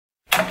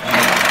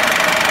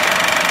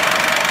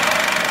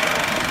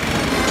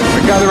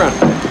other round.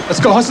 Let's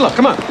go, hustle up,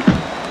 come on.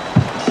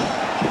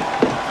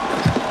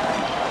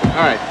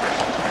 All right,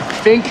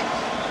 think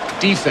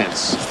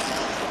defense.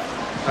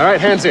 All right,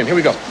 hands in, here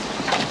we go.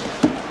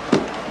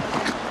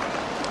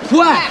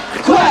 Quack!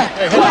 Quack!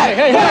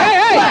 Hey!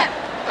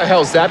 What the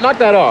hell's that? Knock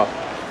that off.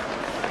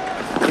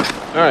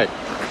 All right,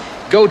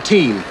 go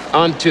team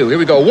on 2. Here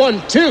we go,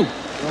 1, 2.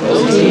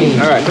 Go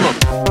team. All right, come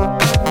on.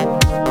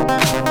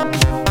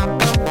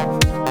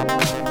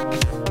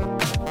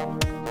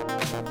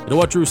 You know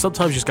what, Drew?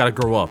 Sometimes you just got to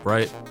grow up,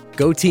 right?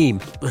 Go team.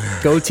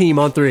 Go team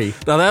on 3.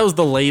 Now, that was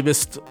the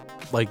lamest,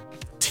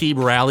 team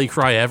rally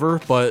cry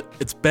ever, but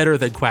it's better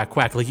than quack,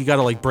 quack. You got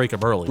to, break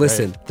them early.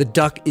 Listen, right? the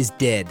duck is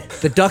dead.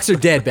 The Ducks are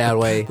dead,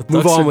 Badway.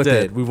 Move Ducks on are with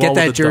dead. it. Move Get on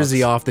that with the jersey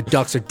Ducks. off. The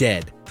Ducks are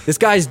dead. This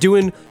guy's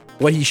doing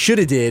what he should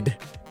have did.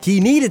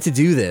 He needed to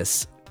do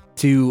this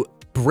to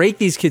break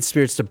these kids'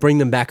 spirits, to bring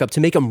them back up,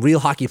 to make them real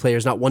hockey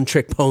players, not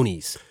one-trick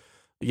ponies.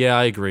 Yeah,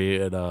 I agree,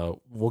 and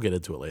we'll get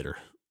into it later.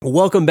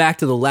 Welcome back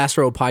to the Last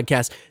Row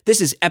Podcast.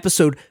 This is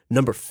episode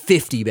number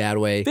 50,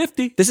 Badway.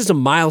 50. This is a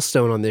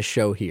milestone on this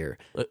show here.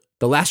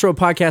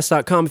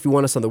 TheLastRowPodcast.com if you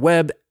want us on the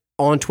web,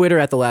 on Twitter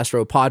at The Last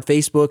Row Pod,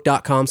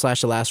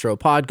 Facebook.com/The Last Row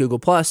Pod,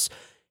 Google+.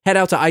 Head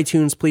out to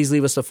iTunes. Please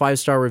leave us a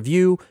 5-star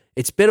review.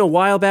 It's been a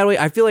while, Badway.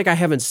 I feel like I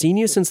haven't seen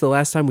you since the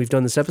last time we've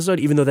done this episode,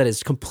 even though that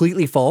is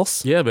completely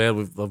false. Yeah, man,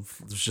 they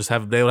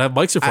don't have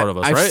mics in front of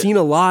us, I've right? seen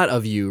a lot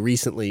of you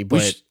recently,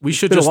 but we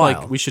should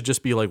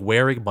just be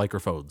wearing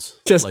microphones,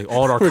 Just on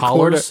our record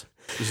collars,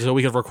 so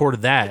we can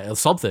record that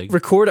something.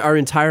 record our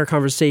entire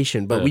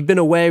conversation. But we've been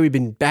away. We've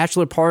been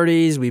bachelor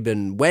parties. We've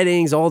been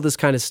weddings, all this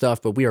kind of stuff.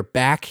 But we are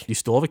back. You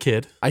still have a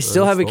kid. I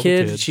still have a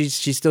kid.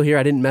 She's still here.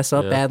 I didn't mess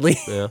up badly.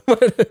 Yeah.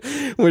 But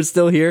we're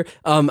still here.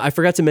 I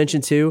forgot to mention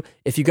too,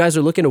 if you guys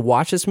are looking to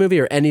watch this movie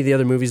or any of the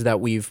other movies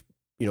that we've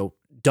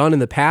done in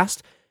the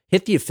past,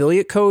 hit the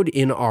affiliate code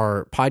in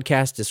our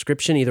podcast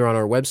description, either on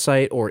our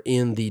website or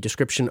in the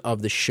description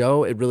of the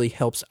show. It really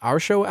helps our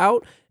show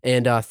out.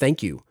 And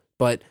thank you.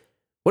 But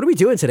what are we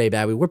doing today,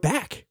 Babby? We're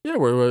back. Yeah,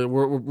 we're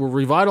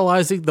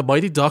revitalizing the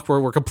Mighty Duck.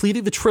 We're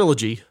completing the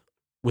trilogy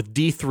with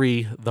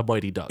D3, the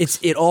Mighty Ducks.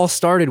 It all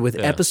started with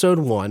episode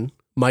 1,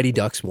 Mighty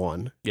Ducks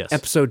 1. Yes.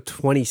 Episode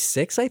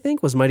 26, I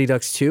think, was Mighty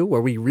Ducks 2,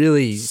 where we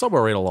really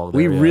somewhere right along there.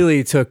 we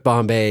really took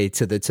Bombay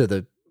to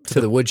the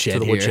woodshed. to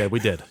the here. woodshed. We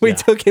did. We yeah.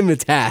 took him to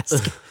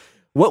task.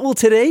 What will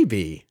today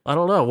be? I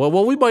don't know.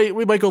 Well, we might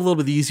go a little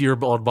bit easier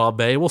on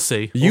Bombay. We'll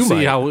see. You We'll see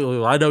might.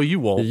 how. I know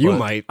you won't. You but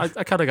might. I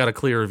kind of got a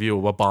clear view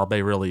of what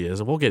Bombay really is,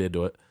 and we'll get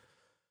into it.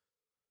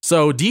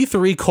 So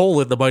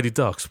D3 : The Mighty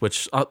Ducks,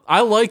 which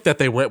I like that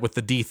they went with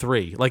the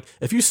D3.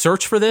 If you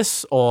search for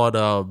this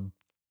on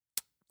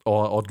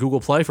Google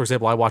Play, for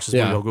example, I watched this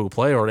movie on Google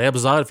Play or on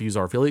Amazon. If you use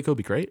our affiliate code, it'd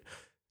be great.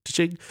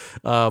 Cha-ching.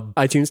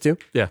 iTunes too?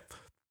 Yeah.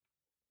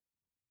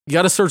 You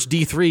got to search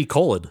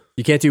D3 :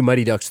 You can't do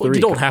Mighty Ducks 3. Well,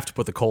 you don't have to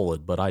put the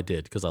colon, but I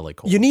did because I like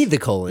colon. You need the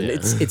colon. Yeah.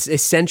 It's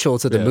essential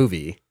to the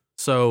movie.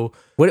 So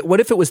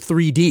What if it was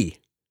 3D?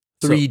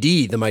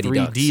 3D, The Mighty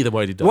Ducks. 3D, The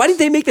Mighty Ducks. Why did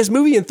they make this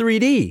movie in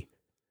 3D?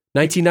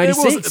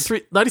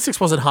 1996. 96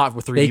 wasn't hot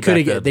with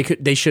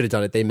 3D. They should have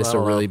done it. They missed a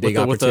really big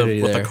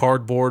opportunity with there. the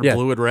cardboard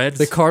blue and red.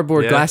 The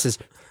cardboard glasses.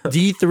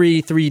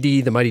 D3,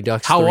 3D, The Mighty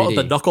Ducks 3D.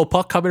 The knuckle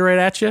puck coming right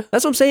at you?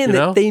 That's what I'm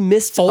saying. They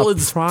missed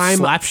Fulton's a prime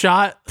slap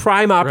shot.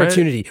 prime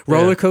opportunity. Right?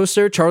 Roller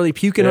coaster. Charlie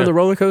puking on the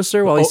roller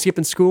coaster while he's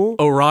skipping school.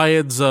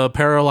 Orion's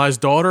paralyzed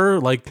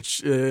daughter,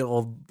 coming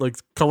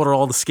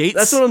on the skates.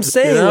 That's what I'm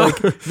saying. You know?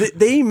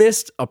 They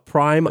missed a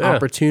prime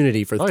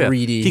opportunity for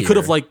 3D. He could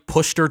have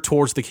pushed her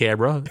towards the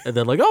camera and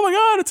then oh my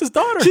God, it's his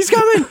daughter. She's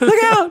coming.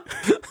 Look out.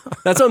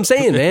 That's what I'm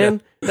saying,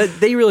 man.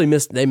 They really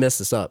missed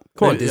this up.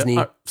 Come on, Disney.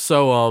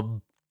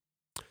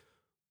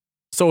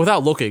 So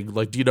without looking,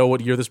 do you know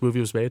what year this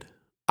movie was made?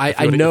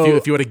 I know.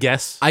 If you were to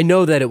guess. I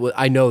know that it was.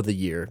 I know the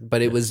year,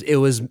 but it was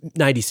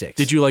 96.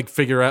 Did you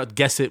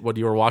guess it when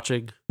you were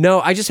watching?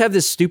 No, I just have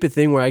this stupid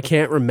thing where I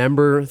can't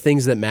remember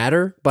things that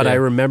matter, but I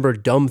remember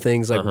dumb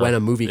things when a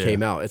movie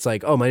came out. It's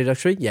Mighty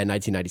Ducks 3? Yeah,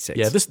 1996.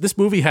 Yeah, this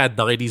movie had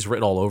 90s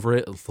written all over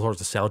it as far as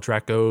the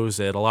soundtrack goes,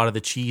 and a lot of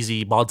the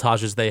cheesy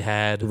montages they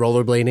had.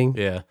 Rollerblading.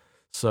 Yeah.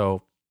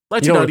 So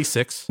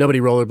 1996. Nobody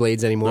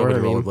rollerblades anymore.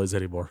 Nobody rollerblades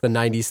anymore. The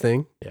 90s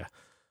thing. Yeah.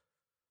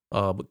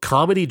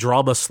 Comedy,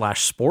 drama /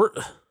 sport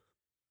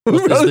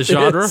is the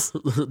genre.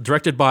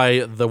 Directed by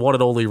the one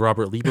and only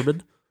Robert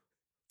Lieberman.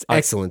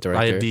 Excellent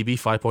director. IMDb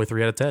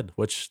 5.3 out of 10,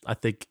 which I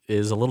think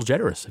is a little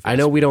generous. I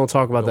know we don't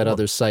talk about that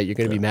other site. You're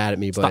going to be mad at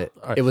me, but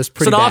right. it was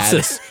pretty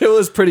Synopsis. bad. It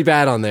was pretty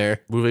bad on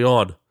there. Moving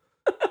on.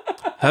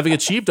 Having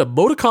achieved a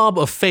modicum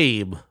of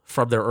fame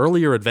from their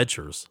earlier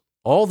adventures,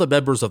 all the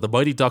members of the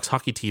Mighty Ducks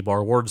hockey team are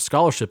awarded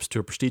scholarships to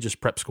a prestigious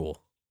prep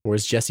school.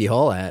 Where's Jesse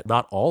Hall at?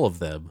 Not all of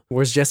them.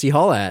 Where's Jesse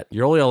Hall at?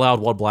 You're only allowed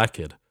one black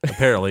kid,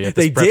 apparently. At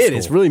this They prep did. school.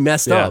 It's really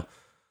messed up.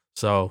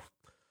 So,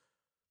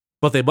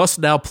 but they must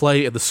now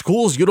play in the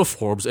school's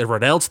uniforms and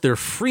renounce their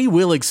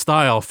freewheeling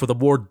style for the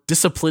more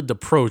disciplined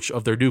approach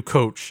of their new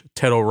coach,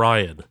 Ted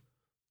O'Ryan.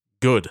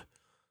 Good.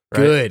 Right?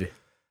 Good.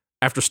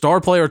 After star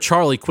player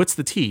Charlie quits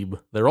the team,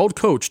 their old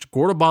coach,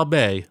 Gordon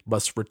Bombay,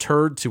 must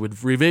return to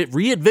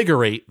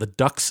reinvigorate the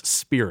Ducks'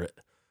 spirit.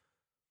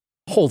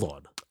 Hold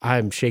on.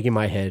 I'm shaking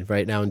my head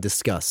right now in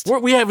disgust.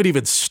 We haven't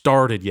even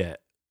started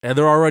yet, and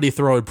they're already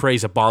throwing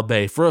praise at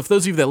Bombay. For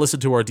those of you that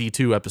listened to our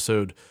D2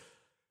 episode,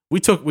 we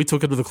took him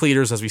to the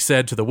cleaners, as we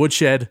said, to the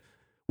woodshed.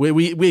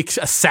 We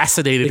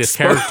assassinated his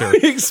character.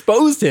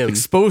 Exposed him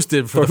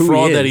for the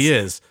fraud that he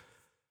is.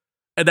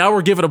 And now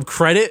we're giving him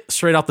credit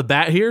straight out the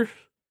bat here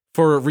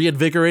for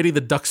reinvigorating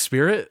the Duck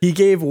spirit. He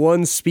gave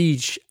one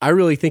speech. I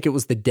really think it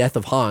was the death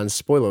of Hans.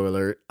 Spoiler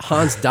alert.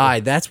 Hans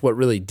died. That's what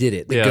really did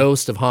it. The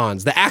ghost of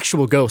Hans. The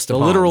actual ghost of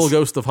Hans. The literal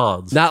ghost of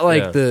Hans. Not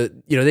like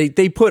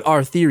they put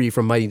our theory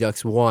from Mighty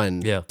Ducks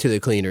 1 to the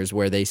cleaners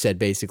where they said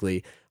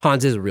basically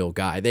Hans is a real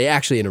guy. They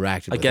actually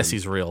interacted with him. I guess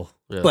he's real.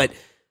 Yeah. But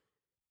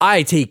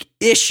I take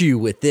issue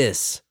with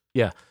this.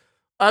 Yeah.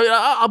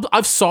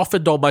 I've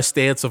softened on my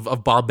stance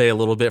of Bombay a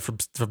little bit from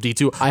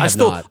D2.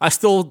 I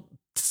still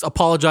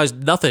apologize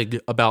nothing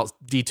about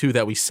D2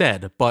 that we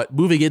said, but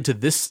moving into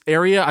this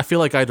area, I feel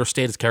like I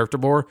understand his character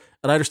more,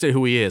 and I understand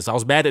who he is. I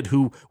was mad at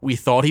who we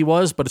thought he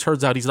was, but it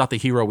turns out he's not the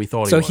hero we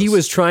thought he was. So he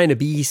was trying to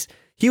be...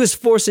 He was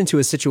forced into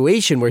a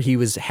situation where he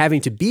was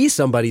having to be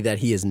somebody that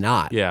he is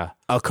not. Yeah.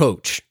 A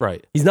coach.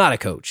 Right. He's not a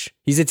coach.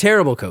 He's a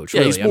terrible coach.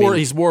 Yeah, really.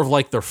 He's more of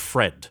like their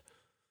friend.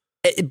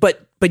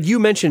 But you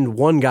mentioned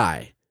one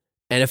guy,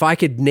 and if I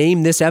could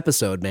name this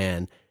episode,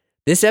 man,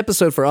 this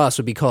episode for us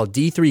would be called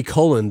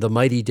D3: The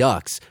Mighty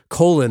Ducks: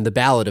 The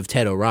Ballad of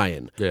Ted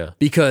O'Ryan. Yeah.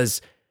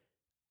 Because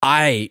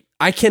I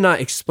cannot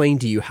explain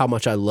to you how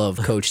much I love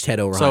Coach Ted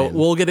O'Ryan. So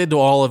we'll get into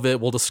all of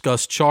it. We'll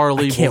discuss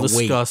Charlie.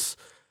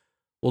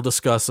 We'll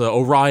discuss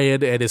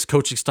Orion and his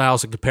coaching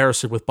styles in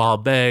comparison with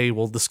Bombay.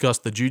 We'll discuss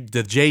the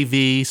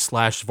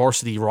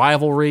JV/varsity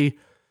rivalry.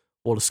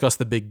 We'll discuss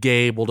the big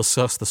game. We'll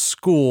discuss the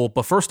school.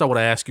 But first, I want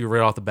to ask you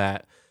right off the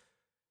bat,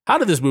 how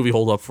did this movie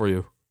hold up for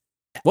you?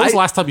 When was the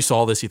last time you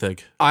saw this, you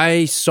think?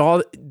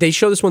 They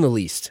show this one the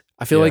least.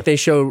 I feel like they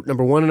show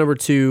number 1 and number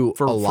 2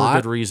 a lot.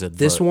 For good reason.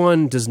 This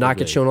one does not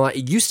get shown a lot.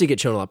 It used to get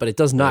shown a lot, but it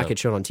does not get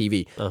shown on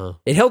TV.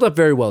 It held up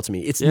very well to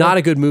me. It's not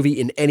a good movie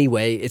in any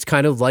way. It's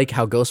kind of like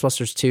how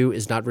Ghostbusters 2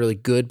 is not really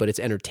good, but it's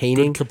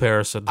entertaining. Good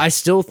comparison. I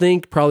still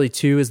think probably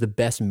 2 is the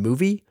best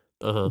movie,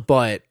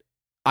 but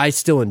I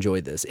still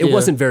enjoyed this. It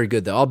wasn't very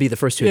good, though. I'll be the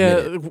first to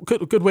admit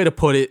it. Good way to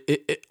put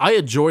it. I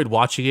enjoyed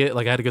watching it.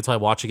 Like, I had a good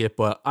time watching it,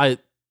 but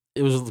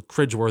it was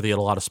cringeworthy in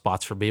a lot of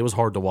spots for me. It was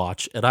hard to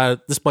watch, and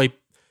this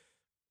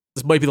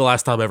might be the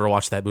last time I ever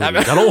watched that movie.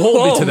 Now, don't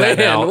hold me to that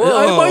now.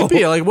 It might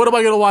be. Like, what am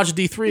I going to watch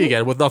D3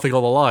 again with nothing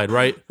on the line,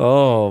 right?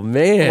 Oh,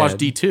 man. Watch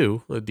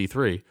D2,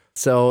 D3.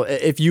 So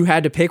if you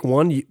had to pick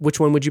one, which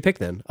one would you pick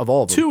then of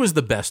all of them? 2 is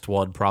the best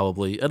one,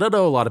 probably. And I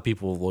know a lot of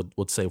people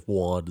would say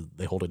 1.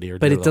 They hold it near.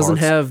 But it doesn't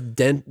have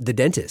the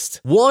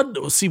dentist.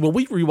 1, see, when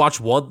we rewatched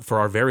 1 for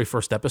our very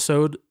first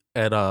episode,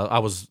 and I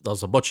was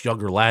a much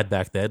younger lad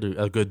back then,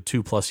 a good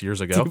 2+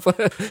 years ago,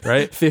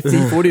 right?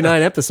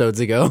 49 episodes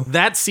ago.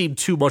 That seemed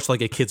too much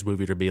like a kid's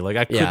movie to me. Like,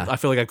 I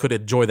feel like I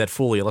couldn't enjoy that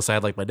fully unless I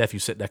had like my nephew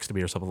sit next to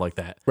me or something like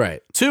that.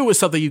 Right. 2 is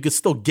something you could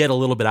still get a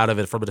little bit out of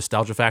it from a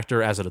nostalgia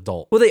factor as an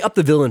adult. Well, they upped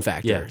the villain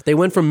factor. Yeah. They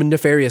went from a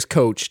nefarious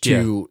coach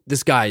to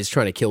this guy is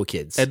trying to kill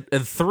kids.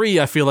 And 3,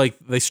 I feel like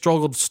they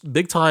struggled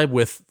big time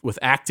with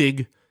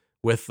acting,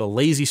 with the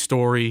lazy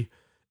story,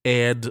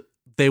 and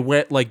they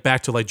went like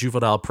back to like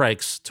juvenile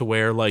pranks to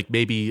where like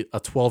maybe a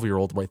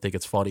 12-year-old might think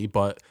it's funny,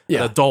 but an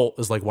adult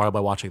is like, why am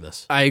I watching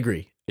this? I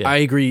agree. Yeah. I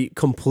agree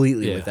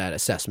completely with that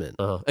assessment.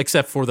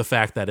 Except for the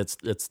fact that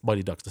it's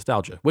Mighty Ducks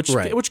nostalgia, which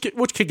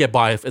can get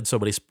by in so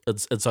many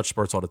in such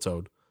spurts on its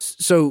own.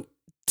 So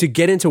to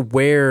get into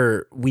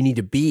where we need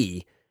to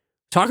be,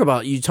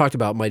 you talked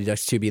about Mighty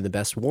Ducks 2 being the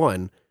best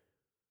one.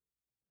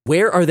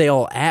 Where are they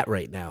all at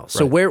right now?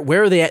 So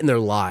where are they at in their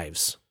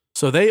lives?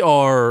 So they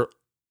are,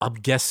 I'm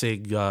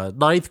guessing,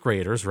 9th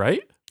graders,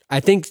 right? I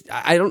think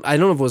I don't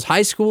know if it was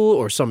high school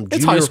or some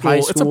junior high school.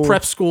 It's a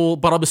prep school,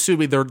 but I'm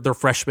assuming they're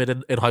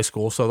freshmen in high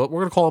school, so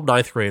we're gonna call them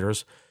 9th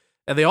graders,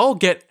 and they all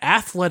get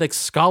athletic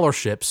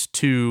scholarships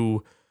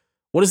to,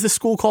 what is this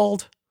school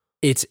called?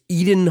 It's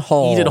Eden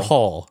Hall. Eden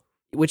Hall,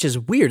 which is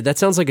weird. That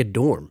sounds like a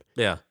dorm.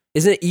 Yeah,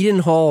 isn't it Eden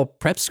Hall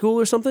Prep School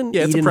or something?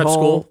 Yeah, it's Eden a prep Hall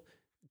school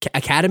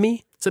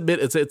academy. It's in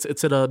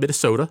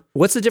Minnesota.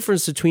 What's the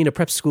difference between a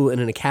prep school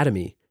and an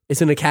academy?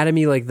 Is an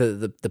academy like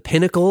the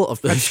pinnacle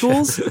of prep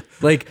schools?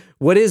 Like,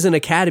 what is an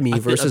academy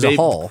versus a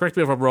hall? Correct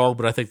me if I'm wrong,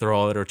 but I think they're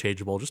all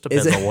interchangeable. Just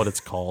depends on what it's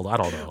called. I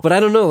don't know. But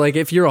I don't know. Like,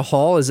 if you're a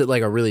hall, is it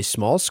like a really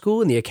small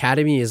school, and the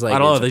academy is like, I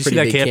don't know. They see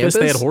that campus?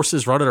 They had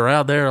horses running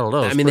around there. I don't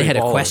know. I mean, they had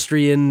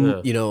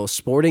equestrian,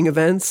 sporting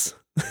events.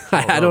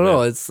 I don't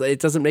know. It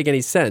doesn't make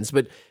any sense.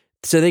 But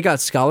so they got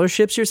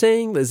scholarships. You're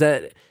saying is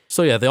that?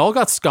 So yeah, they all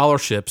got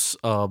scholarships,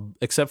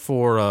 except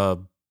for.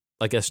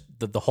 I guess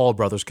the Hall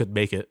brothers couldn't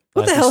make it.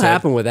 What the hell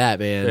happened with that,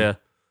 man? Yeah.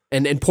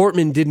 And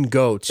Portman didn't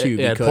go, too,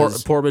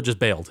 because... Portman just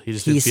bailed.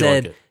 He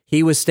said like it.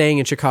 He was staying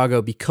in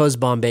Chicago because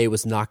Bombay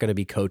was not going to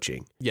be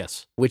coaching.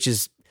 Yes. Which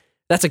is...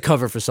 That's a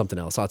cover for something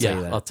else. I'll tell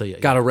you that. I'll tell you.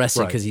 Got arrested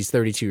Right. because he's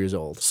 32 years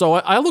old. So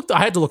I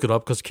had to look it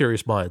up because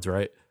curious minds,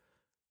 right?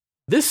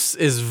 This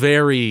is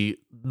very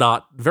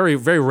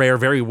rare,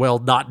 very well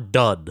not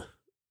done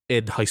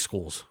in high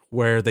schools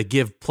where they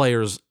give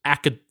players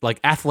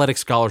athletic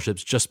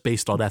scholarships just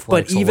based on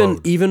athletics But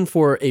alone. even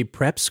for a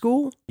prep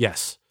school,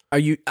 Yes. are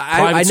you?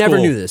 Private I never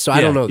school. knew this, so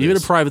I don't know. Even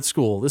this. in private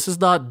school, this is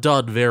not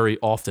done very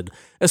often,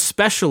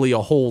 especially a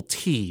whole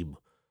team,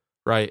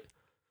 right?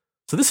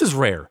 So this is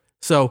rare.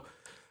 So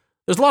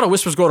there's a lot of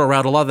whispers going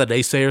around. A lot of the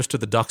naysayers to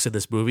the Ducks in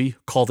this movie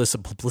call this a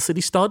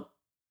publicity stunt,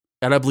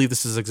 and I believe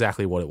this is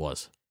exactly what it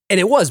was. And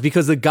it was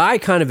because the guy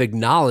kind of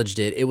acknowledged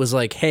it. It was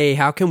like, hey,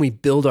 how can we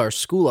build our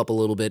school up a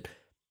little bit?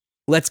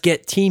 Let's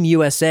get Team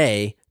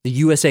USA, the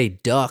USA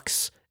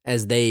Ducks,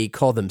 as they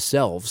call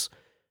themselves,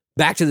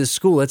 back to the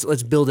school.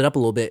 Let's build it up a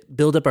little bit,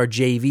 build up our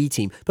JV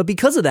team. But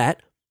because of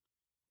that,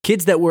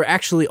 kids that were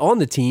actually on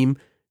the team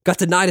got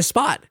denied a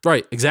spot.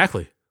 Right,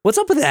 exactly. What's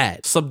up with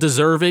that? Some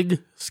deserving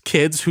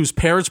kids whose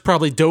parents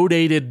probably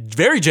donated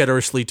very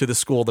generously to the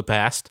school in the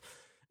past.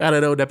 And I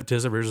know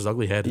nepotism, here's his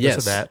ugly head, and this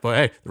and that. But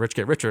hey, the rich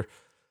get richer.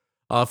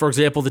 For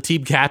example, the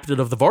team captain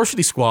of the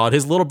varsity squad,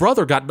 his little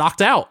brother got knocked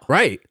out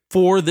Right.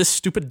 for this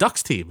stupid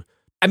Ducks team.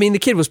 I mean, the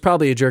kid was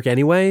probably a jerk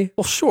anyway.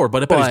 Well, sure,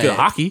 but I bet he's good at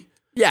But- hockey.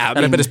 Yeah, And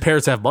I bet his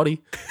parents have money.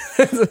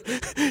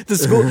 the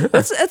school.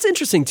 That's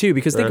interesting too,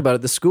 because think about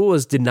it. The school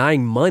is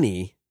denying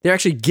money. They're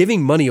actually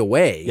giving money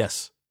away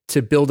Yes.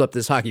 to build up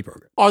this hockey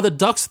program. Are the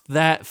Ducks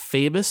that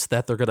famous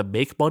that they're going to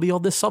make money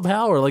on this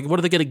somehow? Or like, what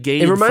are they going to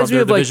gain It reminds from me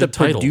their of like the division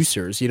titles?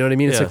 producers. You know what I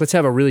mean? It's Yeah. like, let's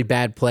have a really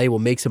bad play. We'll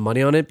make some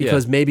money on it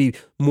because maybe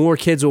more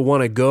kids will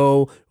want to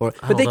go. But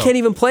they know. can't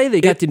even play.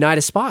 They got denied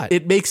a spot.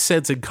 It makes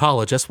sense in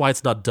college. That's why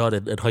it's not done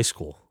in high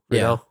school. You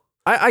know?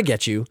 I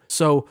get you.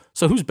 So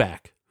who's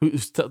back?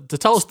 Who's to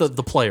tell us the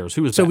players?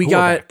 Who is So back? we Who are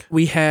got back?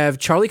 we have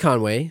Charlie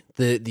Conway,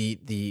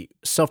 the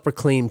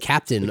self-proclaimed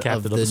captain, captain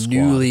of of the the squad.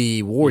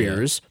 newly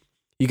Warriors.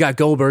 You got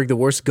Goldberg, the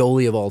worst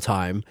goalie of all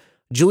time.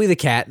 Julie the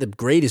Cat, the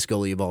greatest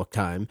goalie of all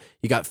time.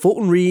 You got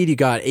Fulton Reed. You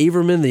got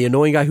Averman, the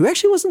annoying guy who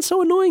actually wasn't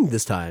so annoying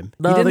this time.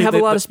 He didn't have a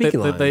lot of speaking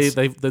lines.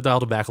 They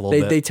dialed him back a little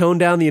bit. They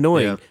toned down the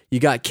annoying. Yeah. You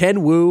got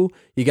Ken Wu,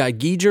 you got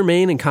Guy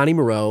Germain and Connie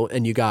Moreau,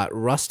 and you got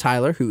Russ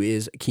Tyler, who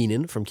is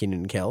Keenan from Keenan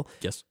and Kel.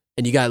 Yes.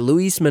 And you got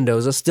Luis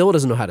Mendoza, still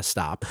doesn't know how to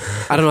stop.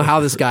 I don't know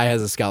how this guy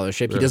has a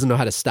scholarship. He doesn't know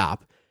how to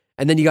stop.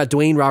 And then you got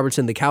Dwayne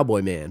Robertson, the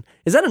Cowboy Man.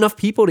 Is that enough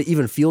people to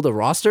even field a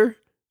roster?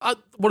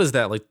 What is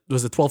that? Like,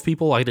 was it 12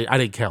 people? I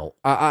didn't count.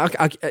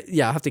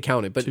 Yeah, I have to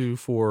count it, but 2,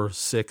 4,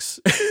 6,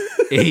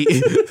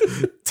 8,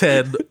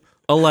 10,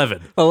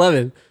 11.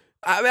 11.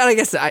 I mean, I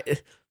guess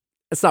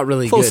it's not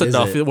really Close good,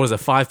 enough. is it? What is it?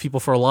 5 people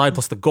for a line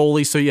plus the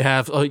goalie. So you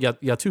have you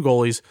got 2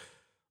 goalies.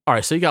 All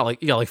right, so you got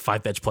like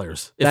 5 bench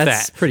players. If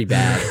That's that. pretty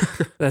bad.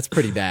 That's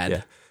pretty bad.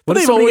 Yeah. What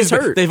if they've somebody always gets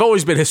been, hurt? they've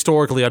always been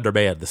historically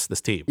undermanned.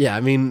 This team. Yeah, I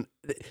mean,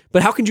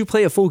 but how can you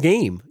play a full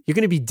game? You're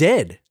going to be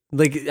dead.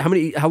 Like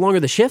how long are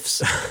the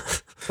shifts?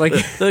 Like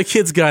The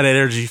kid's got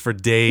energy for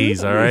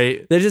days. All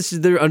right.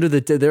 they're under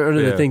the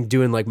Yeah. thing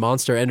doing like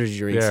Monster energy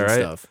drinks Yeah, and right.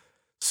 stuff.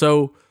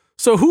 So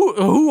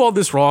who on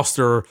this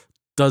roster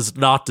does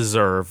not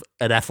deserve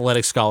an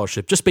athletic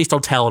scholarship just based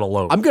on talent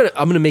alone? I'm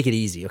gonna make it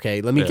easy.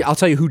 Okay, I'll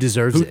tell you who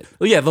deserves it.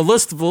 Yeah, the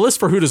list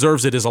for who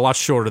deserves it is a lot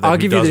shorter than I'll who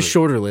give you the doesn't.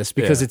 shorter list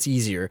because Yeah. it's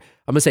easier.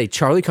 I'm gonna say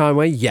Charlie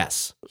Conway.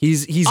 Yes,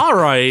 he's All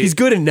right. He's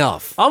good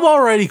enough. I'm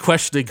already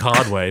questioning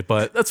Conway,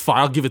 but that's fine.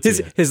 I'll give it to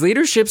you. His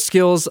leadership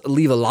skills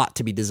leave a lot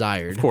to be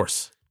desired. Of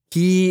course.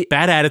 He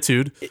Bad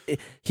attitude.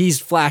 he's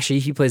flashy.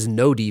 He plays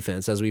no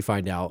defense, as we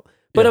find out.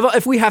 But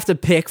if we have to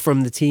pick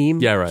from the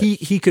team, Yeah, right.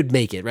 he could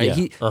make it, right?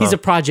 Yeah, He's a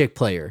project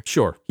player.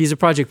 Sure. He's a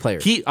project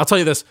player. I'll tell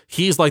you this.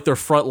 He's like their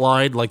front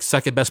line, like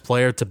second best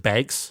player to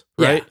Banks,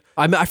 right?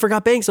 Yeah. I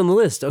forgot Banks on the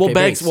list. Okay, Well,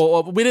 Banks.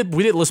 Well, we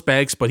didn't list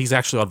Banks, but he's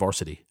actually on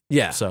varsity.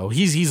 Yeah. So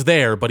he's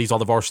there, but he's on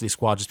the varsity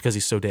squad just because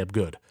he's so damn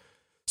good.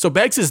 So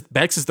Banks is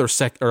their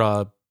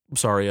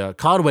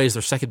Conway is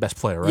their second best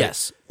player, right?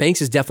 Yes,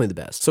 Banks is definitely the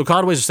best. So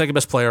Conway's their second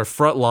best player,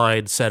 front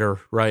line, center,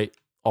 right?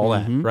 All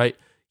that, right?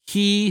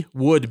 He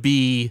would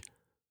be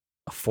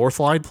a fourth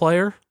line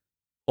player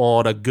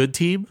on a good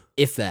team,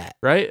 If that,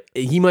 right?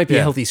 he might be a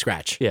Yeah. healthy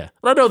scratch. Yeah.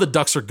 And I know the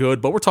Ducks are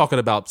good, but we're talking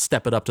about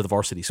stepping up to the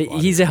varsity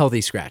squad. He's a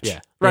healthy scratch. Yeah. You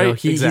Right, know,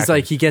 he's exactly.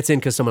 like he gets in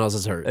because someone else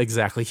is hurt.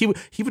 Exactly.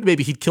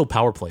 He'd kill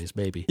power plays,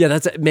 maybe. Yeah,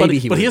 that's maybe but he.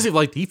 he would. doesn't even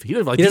like defense. He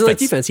doesn't like He doesn't like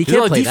defense. defense. He doesn't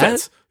can't like play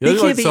defense. that. He doesn't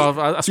He like- can't be. so I You're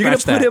gonna scratch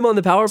put that. him on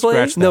the power play?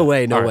 Scratch No that.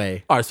 way. No All right.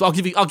 way. All right, so I'll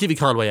give you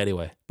Conway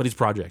anyway, but he's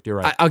project. You're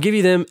right. I'll give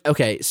you them.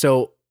 Okay,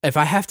 so if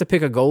I have to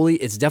pick a goalie,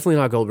 it's definitely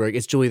not Goldberg.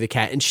 It's Julie the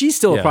Cat, and she's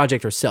still a Yeah.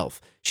 project herself.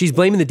 She's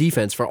blaming the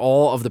defense for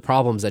all of the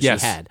problems that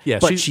Yes. she had. Yeah,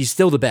 but she's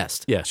still the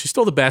best. Yeah, she's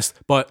still the best,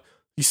 but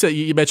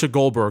you mentioned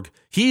Goldberg.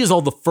 He is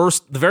on the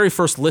very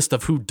first list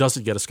of who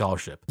doesn't get a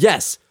scholarship.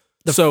 Yes,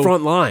 the So-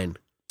 front line.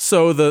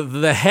 So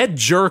the head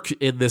jerk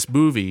in this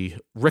movie,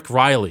 Rick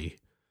Riley,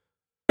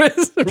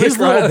 his Rick little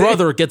Riley.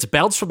 brother gets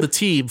bounced from the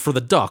team for the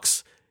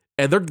Ducks,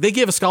 and they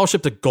gave a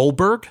scholarship to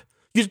Goldberg,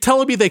 You're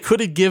telling me they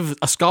couldn't give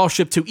a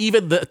scholarship to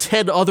even the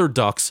 10 other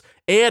Ducks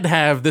and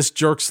have this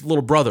jerk's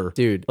little brother?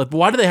 Dude. Like,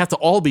 why do they have to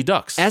all be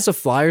Ducks? As a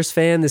Flyers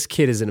fan, this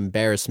kid is an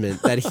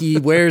embarrassment that he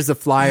wears the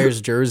Flyers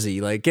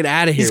jersey. Like, get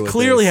out of here. He with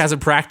clearly this.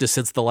 hasn't practiced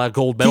since the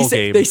gold medal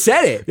game. They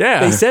said it.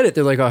 Yeah. They said it.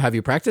 They're like, oh, have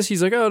you practiced?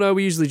 He's like, oh, no,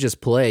 we usually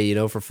just play,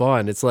 for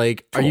fun. It's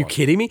like, are you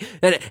kidding me?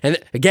 And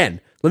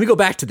again, let me go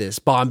back to this.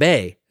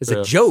 Bombay is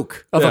a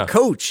joke of a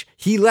coach.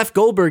 He left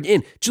Goldberg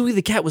in. Julie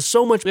the Cat was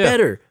so much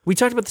better. We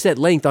talked about this at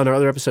length on our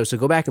other episode, so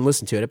go back and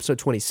listen to it, episode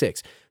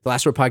 26,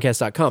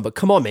 thelastwordpodcast.com. But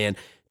come on, man.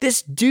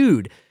 This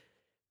dude,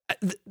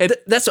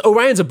 that's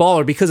Orion's a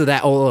baller because of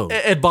that alone.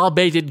 And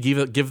Bombay didn't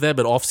give them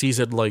an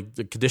off-season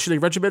conditioning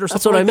regimen or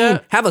That's something what like I mean.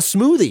 that? Have a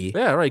smoothie.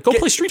 Yeah, right. Go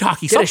play street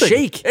hockey, Get something. a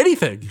shake.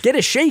 Anything. Get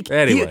a shake.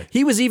 Anyway.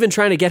 He was even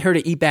trying to get her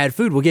to eat bad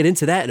food. We'll get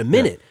into that in a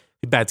minute.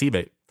 Bad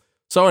teammate.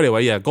 So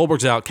anyway, yeah,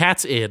 Goldberg's out.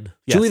 Cat's in.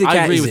 Yes, Julie the I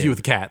Cat agree is with in. you with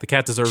the Cat. The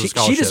Cat deserves a She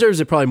scholarship. deserves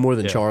it probably more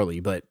than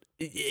Charlie, but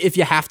if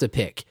you have to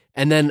pick,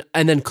 and then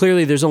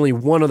clearly there's only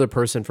one other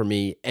person for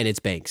me, and it's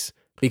Banks,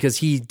 because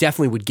he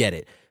definitely would get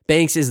it.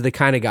 Banks is the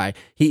kind of guy.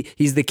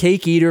 He's the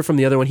cake eater from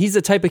the other one. He's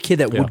the type of kid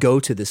that would go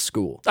to this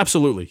school.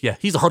 Absolutely. Yeah,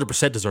 he's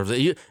 100% deserves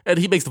it. And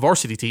he makes the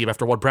varsity team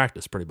after one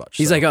practice, pretty much.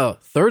 He's like, oh,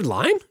 third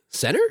line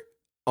center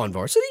on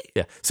varsity?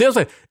 Yeah. See, I was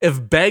like,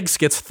 if Banks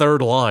gets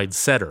third line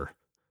center,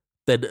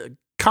 then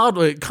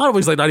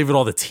Conway's like not even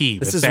on the team.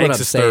 This if is Banks what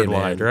I'm is saying, third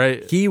man. line,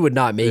 right? He would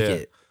not make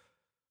it.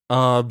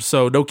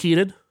 So no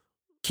Keenan.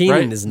 Keenan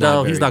Right? is not.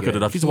 No, he's very not good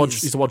enough. He's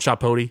a one shot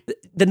pony.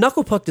 The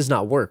knuckle puck does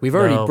not work. We've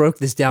already No. broke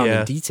this down Yeah.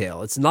 in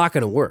detail. It's not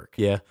going to work.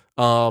 Yeah.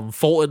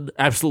 Fulton,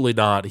 absolutely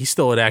not. He's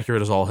still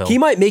inaccurate as all hell. He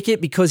might make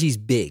it because he's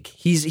big.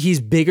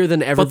 He's bigger than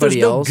but everybody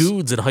there's no else.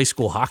 goons in high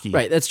school hockey.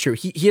 Right, that's true.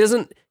 He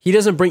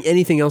doesn't bring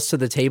anything else to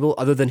the table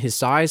other than his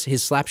size.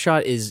 His slap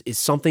shot is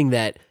something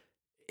that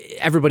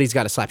everybody's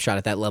got a slap shot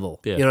at that level.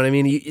 Yeah. You know what I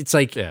mean? It's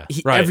like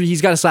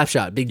he's got a slap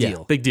shot. Big Yeah,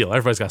 deal. big deal.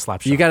 Everybody's got a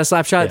slap shot. You got a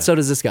slap shot, Yeah. so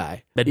does this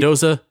guy.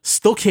 Mendoza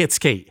still can't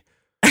skate.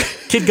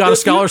 Kid got a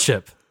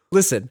scholarship.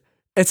 Listen,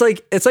 it's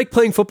like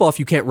playing football if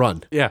you can't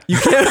run. Yeah. You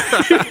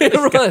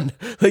can't run.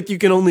 Like you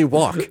can only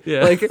walk.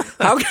 Yeah. Like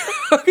how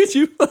could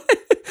you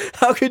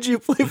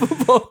play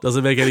football?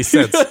 Doesn't make any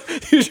sense.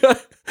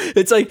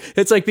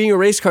 It's like being a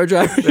race car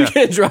driver. You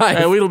can't drive.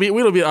 And we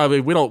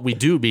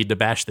do mean to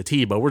bash the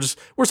team, but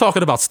we're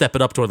talking about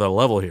stepping up to another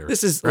level here.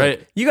 This is right.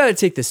 Look, you got to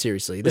take this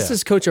seriously. This Yeah.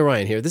 is Coach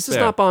Orion here. This is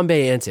Yeah. not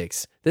Bombay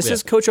antics. This Yeah.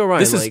 is Coach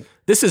Orion.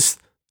 This is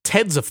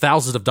tens of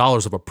thousands of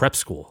dollars of a prep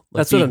school.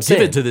 That's what being I'm saying.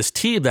 Given to this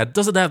team that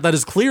doesn't have that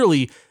is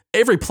clearly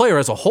every player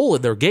as a whole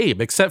in their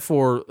game, except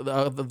for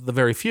the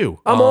very few.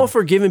 I'm all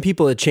for giving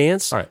people a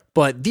chance, all right.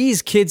 but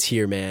these kids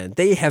here, man,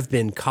 they have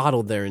been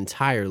coddled their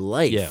entire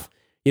life. Yeah.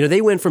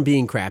 They went from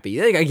being crappy.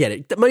 I get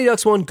it. The Mighty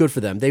Ducks won, good for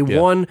them. They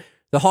won.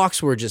 The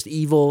Hawks were just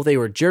evil. They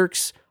were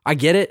jerks. I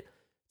get it.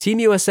 Team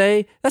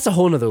USA, that's a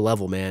whole nother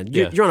level, man.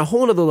 You're on a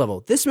whole nother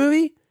level. This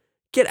movie,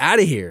 get out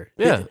of here.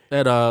 Yeah,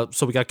 and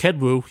so we got Ken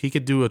Wu. He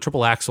could do a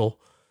triple axel.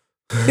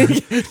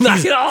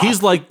 Knock it off.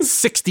 He's like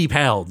 60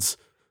 pounds.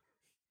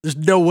 There's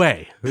no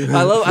way.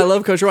 I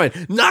love Coach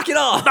Ryan. Knock it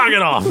off. Knock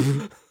it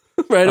off.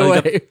 Right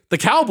away. The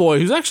Cowboy,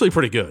 who's actually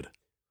pretty good.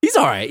 He's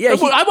all right. Yeah,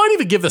 I might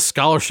even give the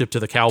scholarship to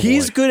the Cowboy.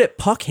 he's good at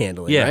puck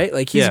handling, Yeah. right?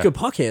 Like he's Yeah. a good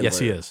puck handler. Yes,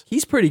 he is.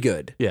 He's pretty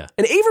good. Yeah.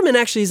 And Averman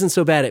actually isn't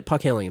so bad at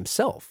puck handling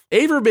himself.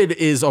 Averman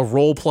is a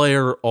role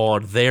player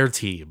on their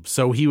team,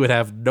 so he would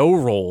have no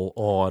role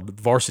on the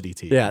varsity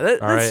team. Yeah,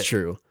 that's All right?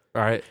 true.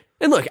 All right.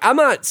 And look, I'm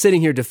not sitting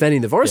here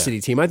defending the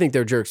varsity team. I think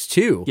they're jerks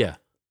too. Yeah.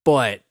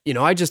 But,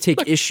 I just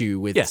take issue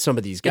with Yeah. some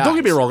of these Yeah, guys. don't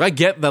get me wrong. I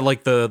get that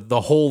like the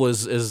whole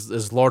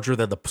is larger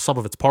than the sum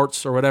of its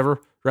parts or whatever,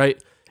 right?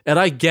 And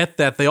I get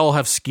that they all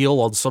have skill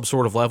on some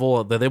sort of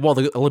level. That they won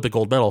the Olympic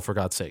gold medal for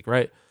God's sake,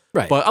 right?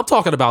 Right. But I'm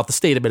talking about the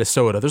state of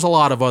Minnesota. There's a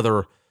lot of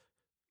other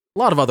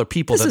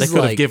people This that they is could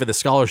have like- given the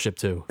scholarship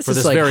to for is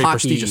this like very hockey-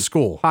 prestigious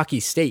school.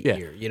 Hockey State Yeah.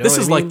 here. This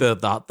is like the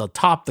the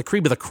top, the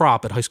cream of the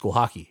crop at high school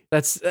hockey.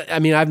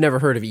 I've never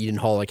heard of Eden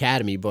Hall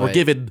Academy, but We're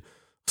giving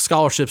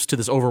scholarships to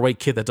this overweight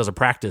kid that doesn't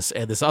practice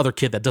and this other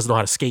kid that doesn't know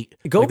how to skate.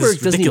 Goldberg Like, this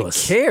is doesn't even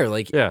ridiculous. care.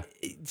 Like Yeah.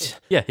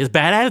 Yeah, his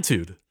bad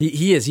attitude.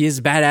 he is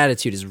bad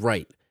attitude is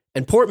right.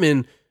 And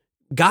Portman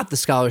got the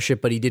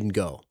scholarship, but he didn't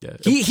go. Yeah.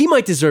 He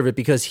might deserve it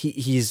because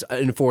he's an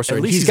enforcer. At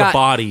and least he's got a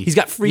body. He's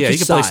got freakish Yeah, he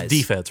can size. play some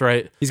defense,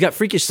 right? He's got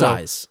freakish So,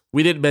 size.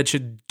 We didn't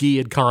mention Guy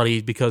and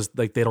Connie because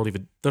like they're not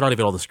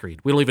even on the screen.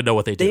 We don't even know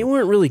what they do. They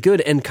weren't really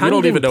good, and Connie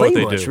don't didn't even know play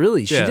what they much. do.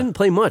 Really, she Yeah. didn't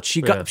play much.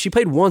 Yeah. She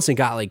played once and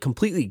got like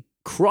completely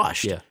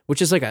crushed. Yeah.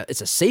 Which is like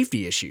it's a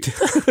safety issue.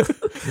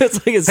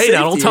 It's like a Hey,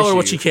 now don't safety tell her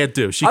what issue. she can't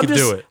do. She can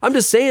do it. I'm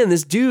just saying,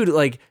 this dude,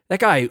 like that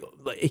guy,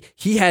 like,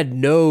 he had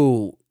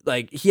no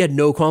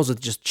qualms with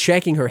just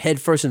checking her head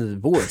first into the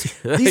boards.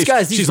 These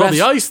guys, She's on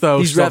the ice, though.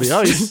 These She's on the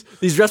ice.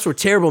 These refs were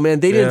terrible, man.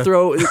 They didn't Yeah.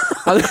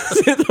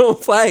 throw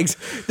flags.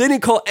 They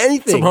didn't call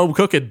anything. Some home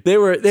cooking. They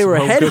were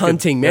home head cooking.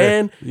 hunting, Yeah.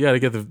 man. You got to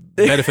get the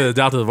benefit of the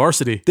doubt to the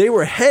varsity. They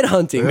were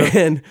headhunting,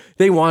 man.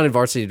 They wanted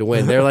varsity to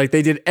win. They're like,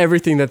 they did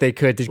everything that they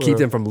could to keep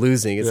them from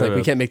losing. It's like,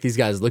 we can't make these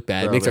guys look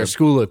bad. It makes our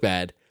school look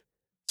bad.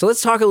 So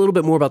let's talk a little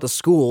bit more about the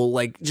school.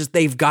 Like, just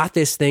they've got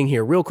this thing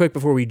here real quick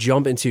before we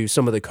jump into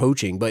some of the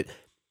coaching. But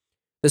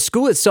the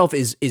school itself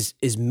is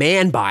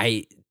manned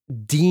by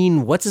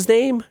Dean. What's his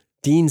name?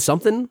 Dean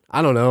something?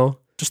 I don't know.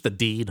 Just the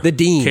dean. The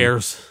dean. Who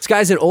cares? This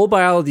guy's an old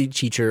biology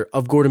teacher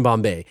of Gordon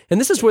Bombay, and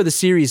this is where the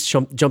series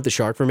jumped the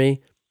shark for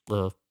me.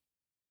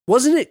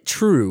 Wasn't it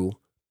true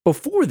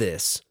before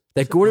this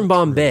that Gordon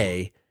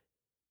Bombay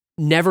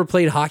never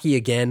played hockey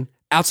again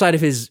outside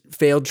of his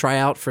failed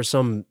tryout for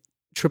some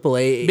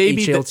AAA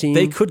Maybe HL team?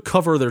 they could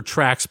cover their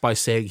tracks by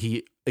saying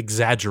he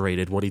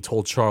exaggerated when he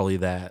told Charlie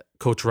that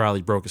Coach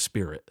Riley broke his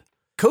spirit.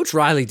 Coach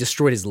Riley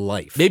destroyed his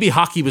life. Maybe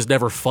hockey was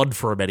never fun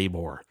for him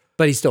anymore.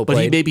 But he still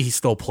played. Maybe he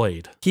still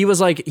played. He was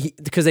like,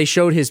 because they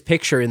showed his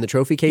picture in the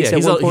trophy case Yeah,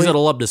 at one point. he's an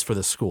alumnus for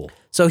this school.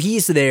 So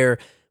he's there.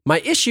 My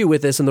issue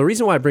with this, and the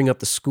reason why I bring up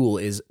the school,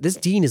 is this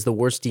dean is the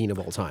worst dean of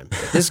all time.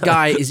 This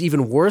guy is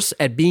even worse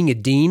at being a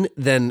dean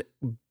than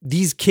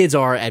these kids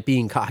are at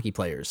being hockey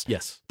players.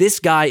 Yes. This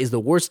guy is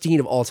the worst dean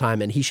of all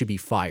time, and he should be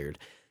fired.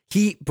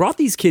 He brought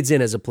these kids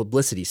in as a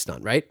publicity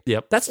stunt, right?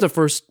 Yep. That's the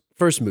first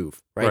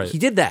move, right? Right. He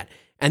did that.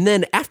 And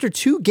then after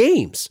 2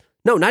 games,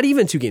 no, not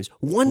even 2 games,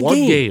 one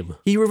game,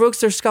 he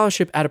revokes their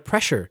scholarship out of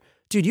pressure.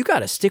 Dude, you got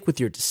to stick with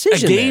your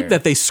decision. A game there.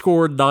 that they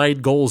scored 9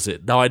 goals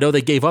in. Now, I know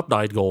they gave up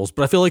 9 goals,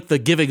 but I feel like the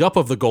giving up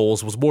of the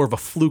goals was more of a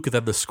fluke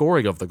than the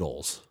scoring of the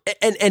goals.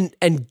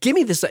 And give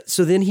me this.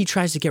 So then he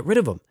tries to get rid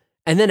of him.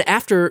 And then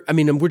after, I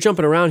mean, we're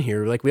jumping around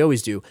here like we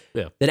always do.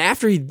 Yeah. Then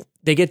after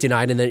they get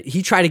denied, and then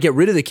he tried to get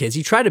rid of the kids,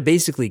 he tried to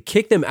basically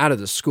kick them out of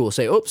the school,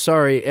 say, oh,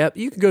 sorry,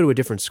 you can go to a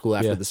different school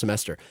after the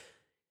semester.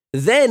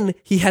 Then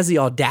he has the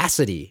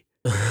audacity,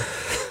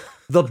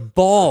 the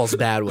balls,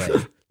 bad way,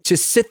 to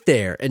sit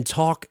there and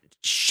talk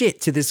shit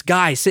to this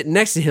guy sitting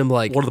next to him,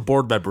 like One of the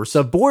board members.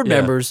 the board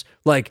members,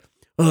 like,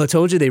 oh, I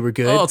told you they were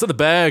good. Oh, it's in the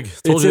bag.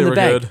 Told It's you in they the were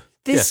bag. good.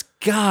 This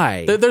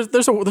guy,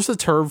 There's a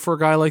term for a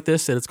guy like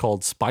this, and it's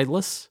called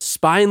spineless.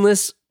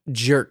 spineless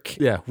jerk,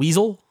 Yeah.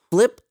 Weasel?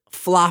 flip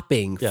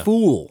flopping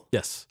fool.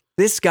 Yes.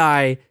 This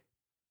guy,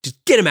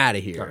 just get him out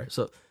of here. All right.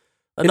 So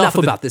Enough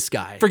of the- about this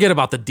guy. Forget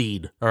about the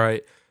dean. All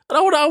right. And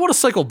I want to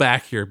cycle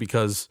back here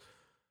because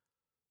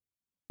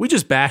we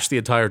just bashed the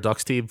entire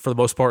Ducks team for the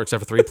most part,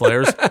 except for 3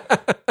 players.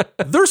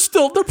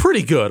 They're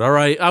pretty good. All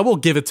right. I will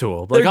give it to them.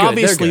 Like, They're good.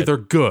 obviously they're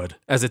good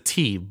as a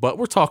team, but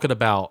we're talking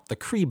about the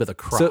cream of the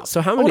crop.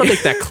 So how I want many- to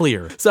make that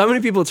clear. So how many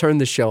people turned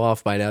the show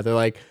off by now? They're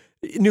like,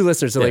 new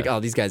listeners are like, oh,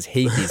 these guys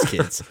hate these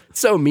kids.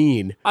 So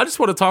mean. I just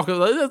want to talk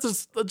about, I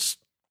just want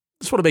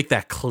to make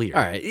that clear.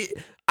 All right.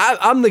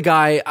 I'm the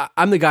guy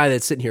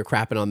that's sitting here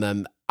crapping on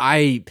them.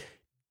 I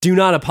do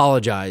not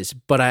apologize,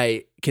 but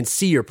I can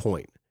see your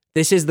point.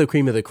 This is the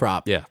cream of the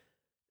crop. Yeah.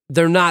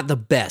 They're not the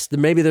best.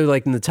 Maybe they're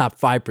like in the top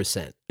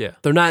 5%. Yeah.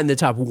 They're not in the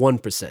top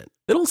 1%.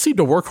 They don't seem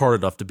to work hard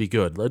enough to be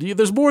good. Like,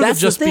 there's more That's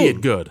than just the thing.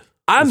 being good.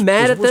 I'm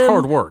mad at It's them.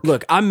 hard work.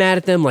 Look, I'm mad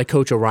at them like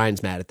Coach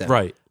Orion's mad at them.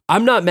 Right.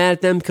 I'm not mad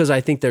at them because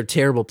I think they're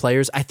terrible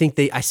players. I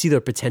see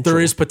their potential.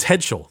 There is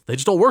potential. They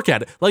just don't work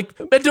at it. Like,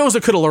 Mendoza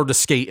could have learned to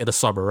skate in the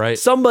summer, right?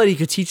 Somebody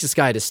could teach this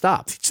guy to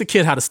stop. Teach the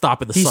kid how to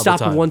stop in the He summertime.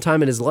 stopped one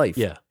time in his life.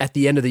 Yeah. At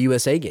the end of the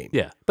USA game.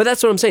 Yeah. But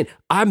that's what I'm saying.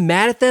 I'm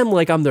mad at them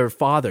like I'm their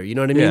father. You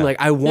know what I mean? Yeah. Like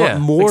I want Yeah,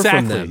 more exactly.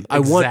 from them. I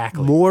want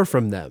Exactly. more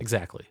from them.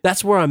 Exactly.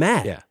 That's where I'm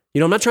at. Yeah. You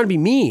know, I'm not trying to be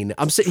mean.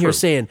 I'm sitting here True.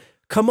 saying,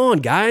 come on,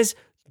 guys.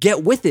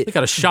 Get with it. They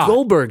got a shot.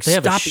 Goldberg, They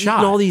have a stop shot.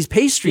 eating all these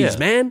pastries, Yeah.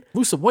 man.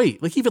 Lose some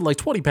weight. Like, even like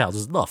 20 pounds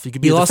is enough. You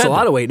could be He a lost a defender.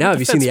 lot of weight now. Have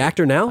you seen the Defenseman.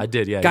 actor now? I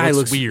did, yeah. He Guy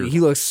looks weird.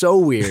 He looks so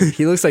weird.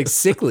 He looks like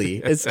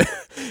sickly.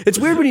 It's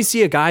weird when you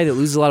see a guy that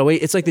loses a lot of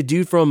weight. It's like the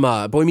dude from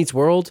Boy Meets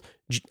World.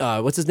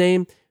 What's his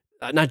name?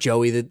 Not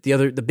Joey.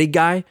 The big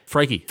guy.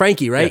 Frankie,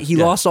 right? Yeah, He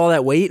yeah. lost all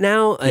that weight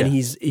now, and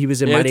Yeah. he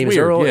was in Yeah, My it's Name is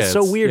weird. Earl. Yeah, it's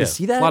so weird yeah. to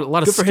see that. A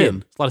lot of Good skin. for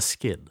him. A lot of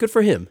skin. Good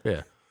for him.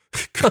 Yeah.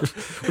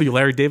 What are you,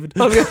 Larry David?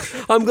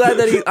 I'm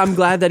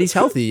glad that he's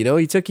healthy. You know,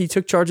 he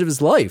took charge of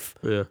his life.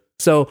 Yeah.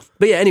 So,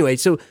 but yeah, anyway,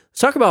 so let's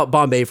talk about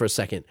Bombay for a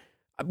second.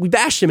 We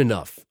bashed him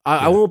enough.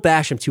 I won't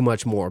bash him too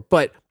much more,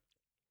 but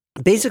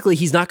basically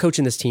he's not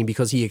coaching this team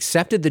because he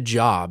accepted the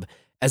job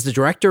as the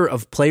director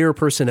of player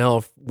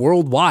personnel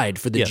worldwide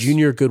for the Yes.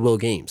 Junior Goodwill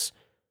Games.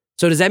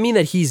 So does that mean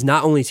that he's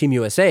not only Team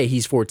USA,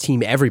 he's for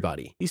Team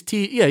Everybody? He's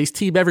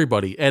team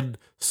everybody. And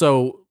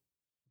so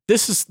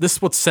this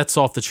is what sets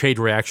off the chain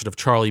reaction of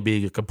Charlie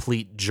being a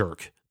complete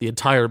jerk. The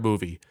entire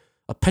movie.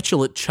 A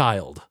petulant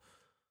child.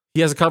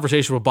 He has a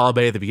conversation with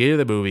Bombay at the beginning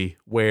of the movie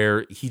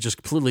where he just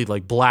completely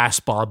like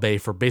blasts Bombay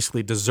for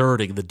basically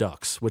deserting the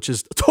Ducks, which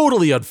is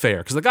totally unfair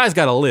because the guy's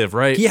got to live,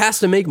 right? He has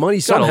to make money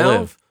He's gotta somehow.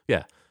 live.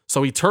 Yeah.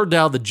 So he turned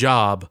down the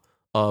job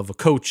of a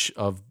coach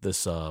of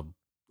this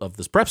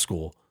prep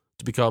school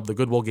to become the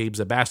Goodwill Games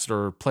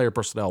ambassador, player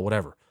personnel,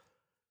 whatever.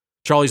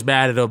 Charlie's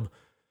mad at him.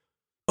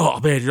 Oh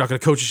man, you're not going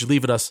to coach us. You're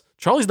leaving us.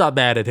 Charlie's not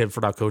mad at him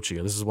for not coaching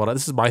him. This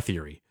is my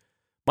theory.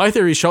 My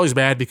theory is Charlie's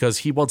mad because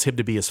he wants him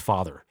to be his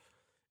father,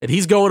 and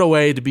he's going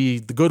away to be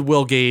the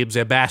Goodwill Games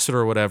ambassador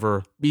or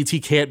whatever. Means he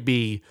can't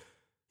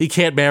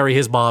marry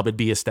his mom and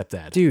be his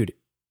stepdad. Dude,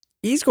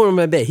 he's going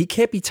to bed. He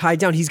can't be tied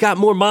down. He's got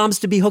more moms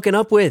to be hooking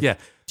up with. Yeah.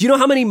 Do you know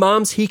how many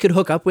moms he could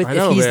hook up with I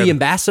know, if he's man. the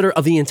ambassador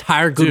of the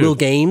entire Goodwill Dude,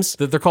 Games?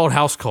 They're called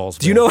house calls.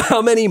 Do you man. know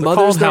how many They're mothers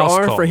called there house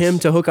are calls. for him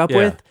to hook up Yeah.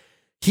 with?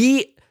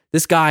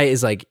 This guy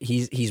is like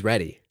he's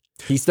ready.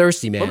 He's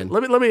thirsty, man.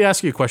 Let me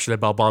ask you a question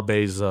about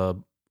Bombay's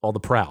on the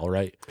prowl,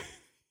 right?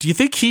 Do you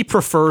think he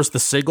prefers the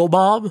single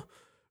mom,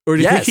 or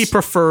do you think Yes. he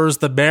prefers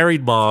the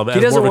married mom as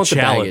He doesn't more of a want the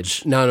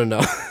challenge? baggage.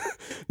 No.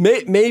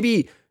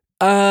 Maybe.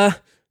 I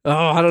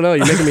don't know.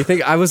 You're making me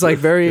think. I was like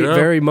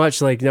very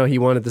much like, no, he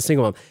wanted the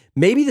single mom.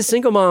 Maybe the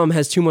single mom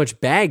has too much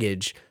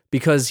baggage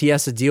because he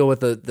has to deal with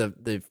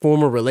the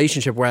former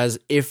relationship. Whereas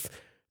if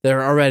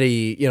they're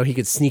already, he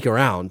could sneak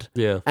around.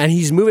 Yeah. And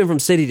he's moving from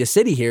city to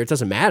city here. It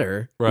doesn't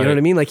matter. You Right. know what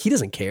I mean? Like he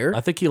doesn't care.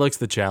 I think he likes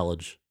the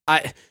challenge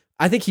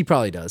I think he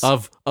probably does.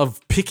 of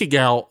picking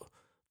out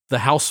the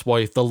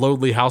housewife, the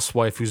lonely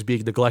housewife who's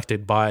being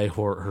neglected by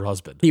her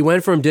husband. He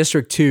went from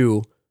District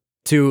 2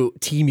 to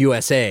Team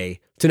USA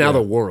to now Yeah.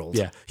 the world.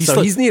 Yeah.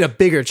 He's need a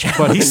bigger challenge.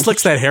 But he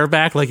slicks that hair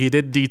back like he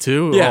did in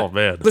D2. Yeah. Oh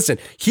man. Listen,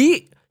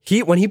 he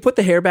when he put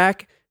the hair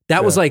back,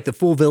 that was like the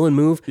full villain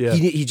move. Yeah.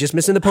 He just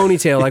missing the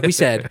ponytail, like we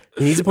said.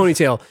 He needs a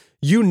ponytail.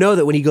 You know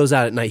that when he goes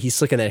out at night, he's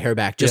slicking that hair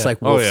back, just Yeah.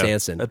 like Wolf Oh, yeah.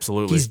 Sanson.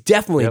 Absolutely. He's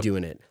definitely Yep.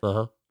 doing it.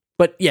 Uh-huh.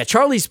 But yeah,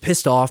 Charlie's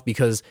pissed off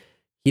because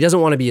he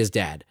doesn't want to be his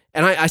dad.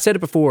 And I said it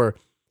before,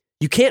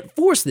 you can't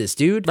force this,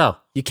 dude. No.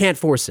 You can't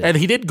force it. And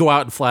he did go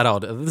out and flat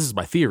out, this is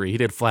my theory, he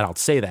did flat out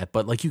say that,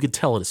 but like you could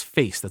tell in his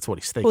face that's what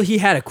he's thinking. Well, he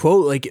had a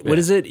quote like, "What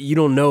is it? You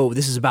don't know.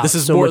 This is about This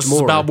is so more. much This is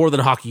more." about more than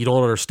hockey. You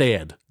don't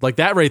understand. Like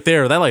that right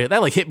there. That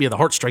like hit me in the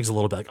heartstrings a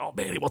little bit. Like, oh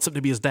man, he wants him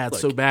to be his dad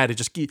so bad.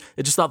 It's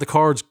just not the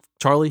cards,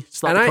 Charlie.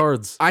 It's not the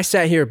cards. I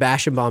sat here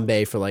bashing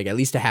Bombay for like at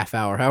least a half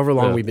hour, however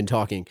long Yeah. we've been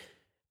talking.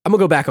 I'm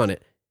gonna go back on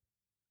it.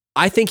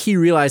 I think he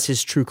realized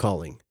his true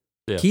calling.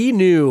 Yeah. He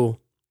knew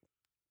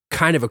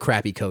kind of a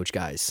crappy coach,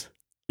 guys.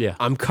 Yeah.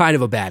 I'm kind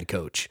of a bad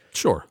coach.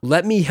 Sure.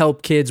 Let me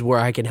help kids where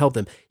I can help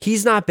them.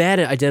 He's not bad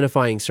at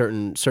identifying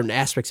certain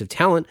aspects of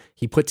talent.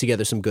 He put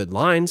together some good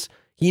lines.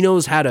 He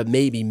knows how to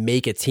maybe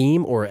make a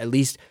team or at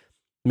least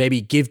maybe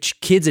give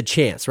kids a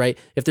chance, right?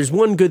 If there's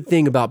one good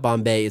thing about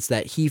Bombay, it's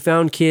that he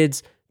found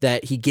kids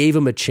that he gave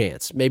them a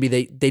chance. Maybe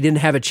they didn't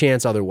have a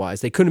chance otherwise.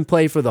 They couldn't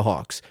play for the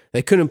Hawks.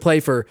 They couldn't play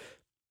for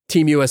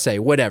Team USA,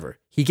 whatever.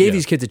 He gave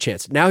these kids a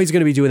chance. Now he's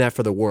going to be doing that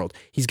for the world.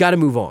 He's got to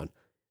move on.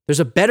 There's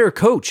a better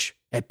coach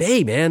at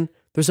Bay, man.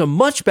 There's a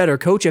much better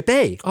coach at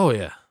Bay. Oh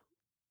yeah.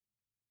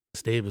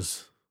 His name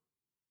is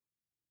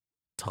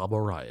Tom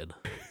O'Ryan.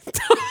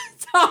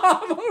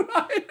 Tom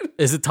O'Ryan.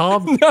 Is it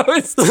Tom? No,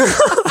 it's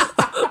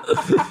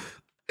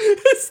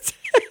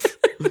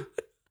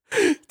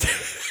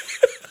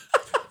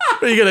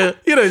Are you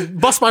gonna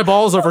bust my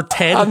balls over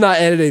Ted? I'm not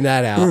editing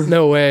that out.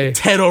 No way.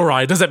 Ted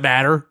O'Ryan. Does it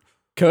matter?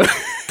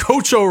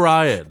 Coach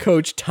O'Ryan.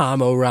 Coach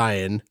Tom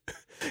O'Ryan.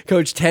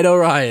 Coach Ted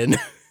O'Ryan.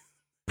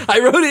 I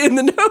wrote it in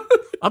the note.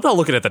 I'm not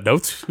looking at the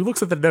notes. Who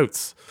looks at the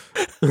notes?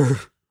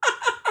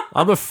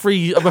 I'm a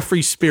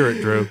free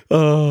spirit, Drew.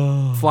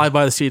 Fly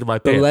by the seat of my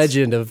The pants.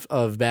 legend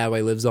of Bad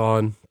Way lives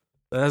on.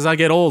 As I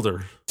get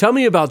older. Tell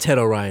me about Ted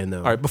O'Ryan, though.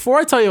 All right, before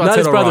I tell you about Not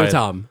Ted his brother, O'Ryan,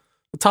 Tom.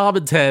 Tom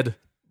and Ted,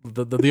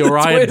 the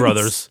Orion Twins.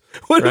 brothers.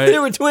 What right? if they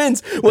were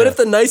twins? What if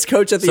the nice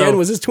coach at the So- end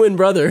was his twin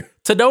brother?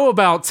 To know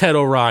about Ted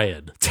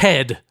O'Ryan,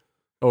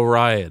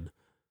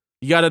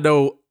 you got to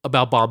know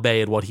about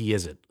Bombay and what he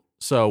isn't.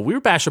 So we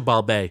were bashing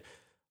Bombay.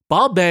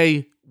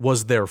 Bombay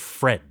was their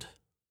friend,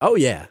 Oh,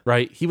 yeah.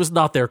 right? He was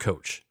not their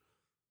coach.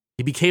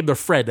 He became their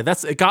friend, and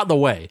it got in the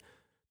way.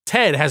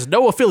 Ted has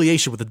no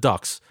affiliation with the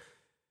Ducks.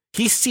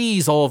 He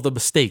sees all of the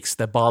mistakes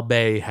that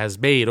Bombay has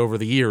made over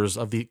the years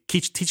of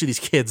teaching these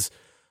kids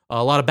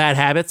a lot of bad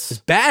habits.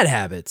 Bad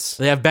habits.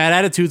 They have bad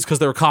attitudes because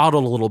they're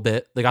coddled a little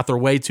bit. They got their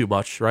way too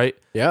much, right?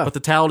 Yeah. But the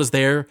talent is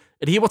there,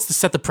 and he wants to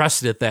set the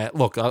precedent that,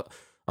 look, I'm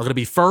going to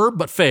be firm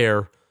but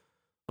fair.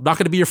 I'm not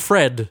going to be your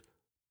friend,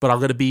 but I'm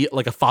going to be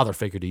like a father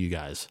figure to you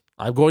guys.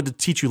 I'm going to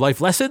teach you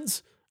life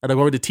lessons, and I'm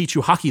going to teach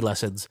you hockey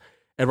lessons,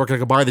 and we're going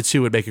to combine the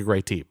two and make a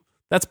great team.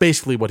 That's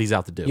basically what he's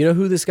out to do. You know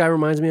who this guy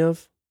reminds me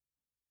of?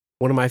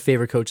 One of my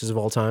favorite coaches of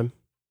all time.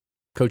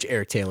 Coach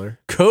Eric Taylor.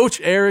 Coach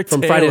Eric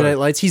From Taylor. Friday Night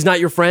Lights. He's not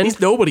your friend. He's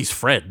nobody's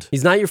friend.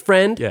 He's not your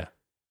friend. Yeah.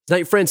 He's not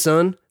your friend,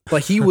 son.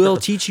 But he will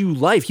teach you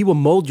life. He will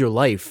mold your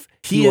life.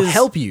 He will is-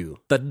 help you.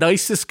 The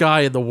nicest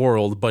guy in the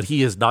world, but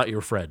he is not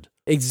your friend.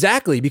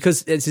 Exactly,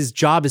 because his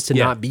job is to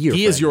Yeah. not be your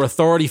He friend. is your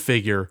authority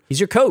figure, He's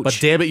your coach. but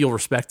damn it, you'll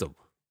respect him.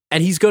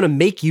 And he's going to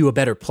make you a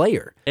better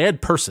player.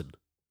 And person.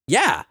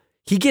 Yeah.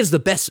 He gives the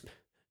best.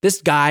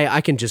 This guy,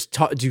 I can just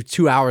do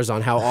 2 hours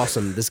on how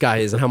awesome this guy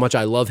is and how much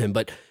I love him.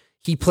 But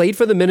he played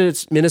for the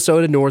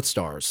Minnesota North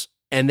Stars,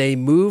 and they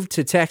moved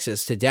to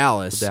Texas, to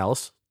Dallas,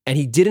 and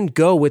he didn't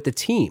go with the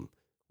team.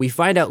 We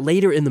find out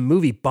later in the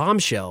movie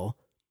Bombshell,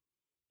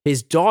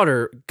 his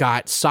daughter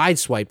got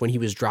sideswiped when he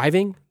was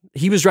driving.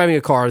 He was driving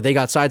a car, they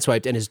got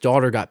sideswiped, and his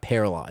daughter got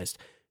paralyzed.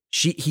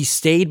 He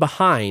stayed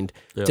behind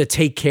to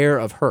take care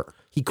of her.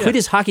 He quit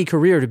his hockey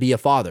career to be a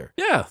father.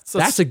 Yeah,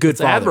 That's a good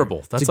father.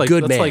 admirable. That's It's a like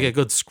good that's man. like a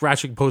good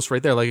scratching post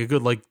right there, like a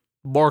good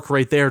mark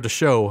right there to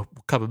show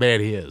what kind of man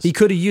he is. He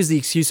could have used the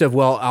excuse of,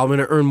 well, I'm going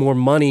to earn more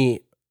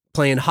money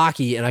playing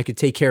hockey and I could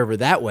take care of her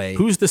that way.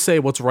 Who's to say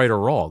what's right or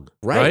wrong?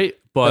 Right.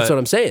 But That's what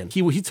I'm saying.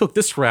 He took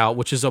this route,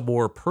 which is a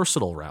more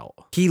personal route.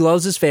 He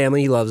loves his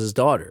family. He loves his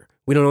daughter.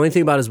 We don't know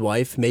anything about his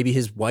wife. Maybe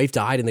his wife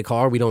died in the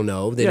car. We don't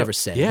know. They never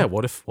said. Yeah,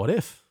 what if? But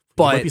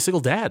he might be a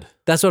single dad.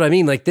 That's what I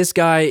mean. Like this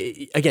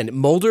guy, again,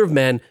 molder of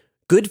men,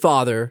 good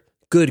father,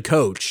 good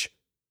coach,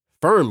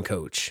 firm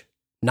coach,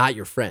 not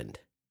your friend.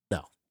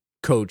 No.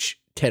 Coach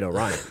Ted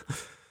O'Ryan.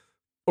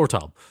 Or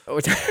Tom.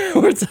 or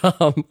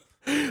Tom.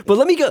 But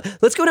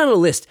let's go down a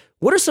list.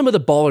 What are some of the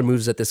baller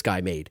moves that this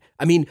guy made?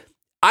 I mean,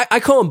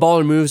 I call him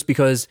baller moves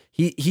because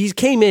he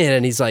came in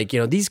and he's like,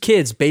 these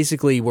kids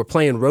basically were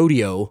playing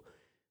rodeo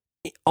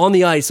on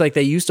the ice like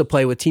they used to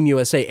play with Team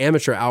USA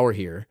amateur hour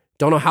here.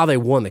 Don't know how they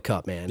won the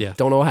cup, man. Yeah.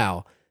 Don't know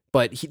how.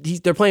 But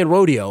they're playing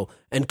rodeo,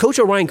 and Coach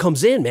O'Ryan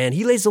comes in, man.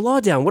 He lays the law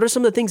down. What are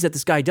some of the things that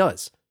this guy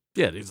does?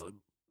 Yeah, he's like,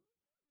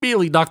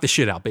 really knock the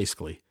shit out,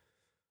 basically.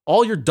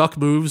 All your duck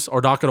moves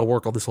are not going to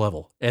work on this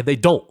level, and they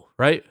don't,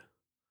 right?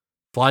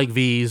 Flying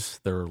V's,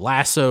 they're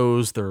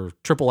lassos, they're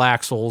triple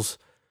axles,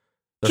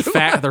 they're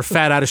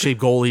fat out of shape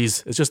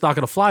goalies. It's just not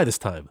going to fly this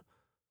time.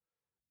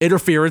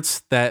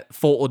 Interference that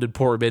Fulton and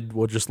Portman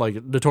were just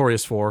like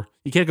notorious for.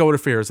 You can't go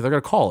interference, and they're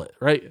going to call it,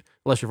 right?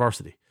 Unless you're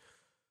varsity.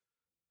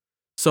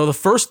 So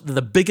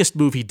the biggest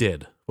move he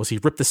did was he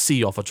ripped the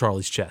C off of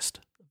Charlie's chest.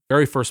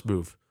 Very first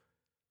move.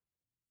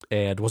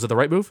 And was it the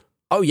right move?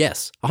 Oh,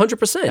 yes.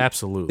 100%.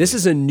 Absolutely. This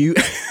is a new...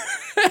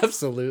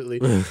 Absolutely.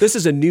 This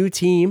is a new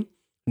team,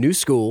 new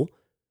school.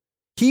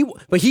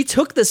 But he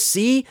took the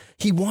C.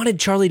 He wanted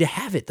Charlie to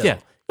have it, though. Yeah.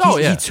 Oh,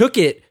 yeah. He took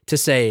it to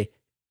say,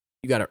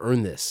 you got to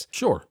earn this.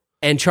 Sure.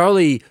 And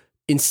Charlie,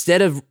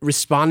 instead of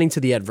responding to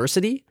the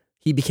adversity,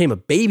 he became a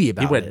baby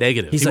about it. He went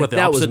negative. He's He like, went the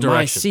that was opposite my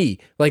direction. C.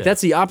 Like,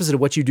 that's the opposite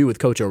of what you do with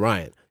Coach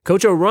O'Ryan.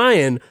 Coach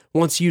O'Ryan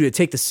wants you to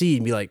take the C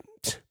and be like,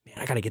 man,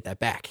 I got to get that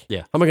back.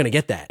 Yeah. How am I going to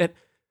get that?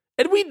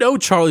 And we know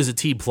Charlie's a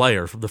team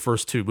player from the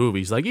first two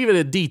movies. Like, even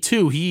in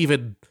D2,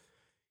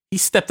 he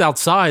stepped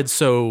outside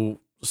so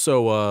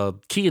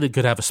Keenan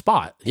could have a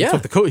spot. He Yeah.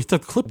 took the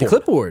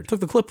clipboard. Took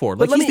the clipboard.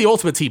 Like, he's the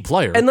ultimate team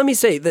player. And let me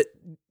say that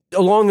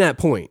along that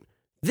point,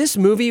 this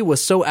movie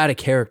was so out of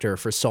character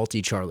for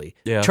salty Charlie.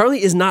 Yeah.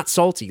 Charlie is not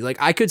salty. Like,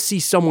 I could see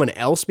someone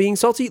else being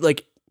salty.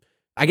 Like,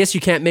 I guess you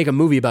can't make a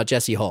movie about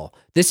Jesse Hall.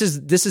 This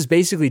is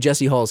basically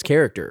Jesse Hall's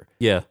character.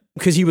 Yeah.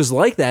 Because he was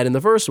like that in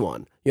the first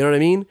one. You know what I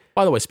mean?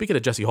 By the way, speaking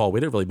of Jesse Hall, we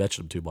didn't really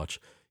mention him too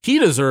much. He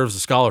deserves a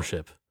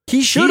scholarship.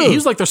 He should have. He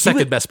was like their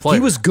second best player.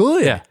 He was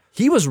good. Yeah.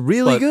 He was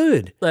really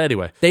good.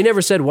 Anyway. They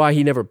never said why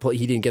he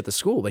didn't get the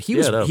school, but he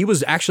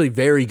was actually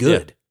very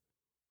good. Yeah.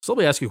 So let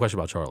me ask you a question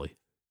about Charlie.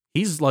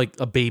 He's like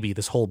a baby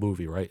this whole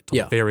movie, right?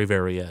 Till the very,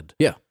 very end.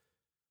 Yeah.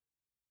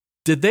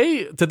 Did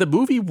the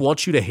movie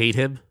want you to hate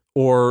him,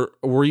 or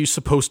were you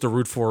supposed to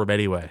root for him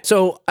anyway?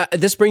 So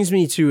this brings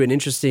me to an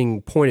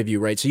interesting point of view,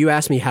 right? So you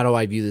asked me, how do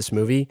I view this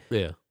movie?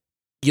 Yeah.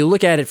 You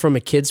look at it from a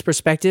kid's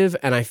perspective,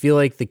 and I feel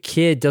like the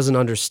kid doesn't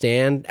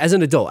understand, as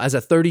an adult, as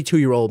a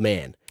 32-year-old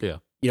man. Yeah.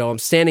 I'm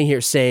standing here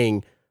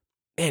saying,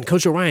 man,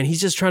 Coach O'Ryan, he's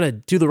just trying to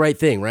do the right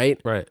thing,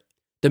 right? Right.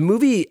 The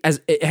movie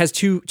it has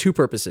two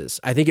purposes.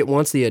 I think it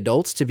wants the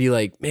adults to be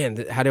like,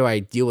 man, how do I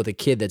deal with a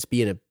kid that's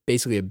being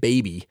basically a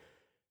baby?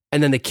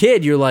 And then the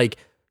kid,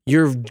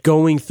 you're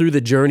going through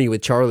the journey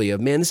with Charlie of,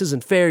 man, this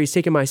isn't fair. He's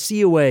taking my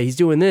C away. He's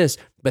doing this.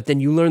 But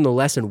then you learn the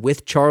lesson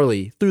with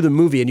Charlie through the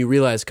movie, and you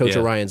realize Coach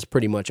O'Ryan's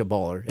pretty much a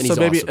baller. And so he's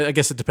maybe, awesome. I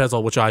guess it depends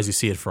on which eyes you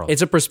see it from.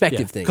 It's a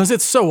perspective thing. Because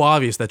it's so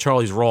obvious that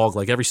Charlie's wrong,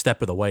 like every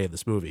step of the way in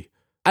this movie.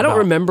 I don't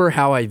remember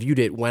how I viewed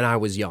it when I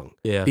was young.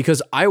 Yeah.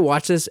 Because I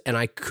watched this and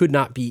I could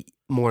not be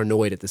more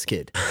annoyed at this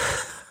kid.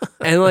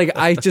 And like,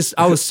 I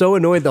was so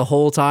annoyed the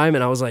whole time,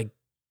 and I was like,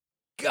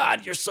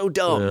 God, you're so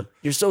dumb. Yeah.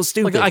 You're so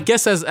stupid. Like, I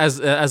guess as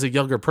a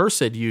younger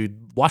person,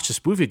 you'd watch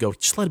this movie and go,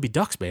 just let it be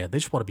Ducks, man. They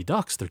just want to be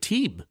Ducks. They're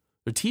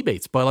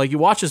teammates. But like, you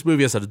watch this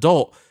movie as an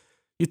adult,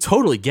 you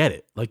totally get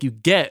it. Like, you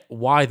get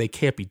why they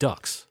can't be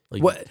Ducks.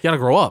 Like, you gotta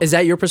grow up. Is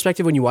that your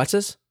perspective when you watch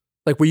this?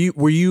 Like, were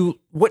you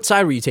what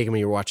side were you taking when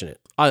you were watching it?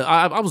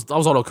 I was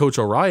on a Coach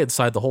O'Ryan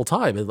side the whole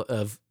time.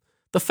 Of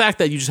the fact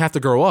that you just have to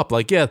grow up.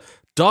 Like, yeah,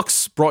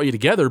 Ducks brought you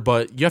together,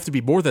 but you have to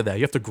be more than that.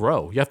 You have to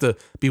grow. You have to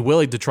be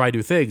willing to try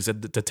new things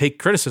and to take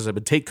criticism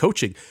and take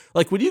coaching.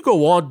 Like, when you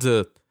go on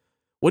to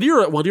when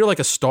you're like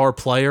a star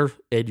player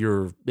in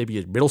your maybe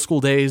in middle school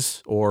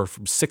days or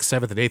from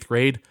 6th, 7th, and 8th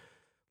grade,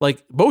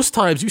 like, most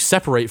times you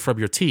separate from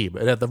your team,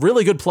 and the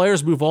really good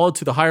players move on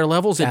to the higher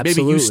levels, and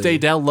maybe you stay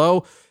down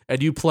low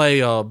and you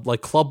play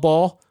like club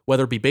ball,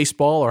 whether it be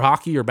baseball or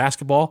hockey or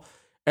basketball.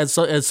 And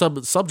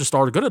some just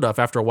aren't good enough.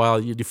 After a while,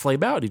 you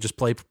flame out and you just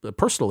play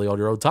personally on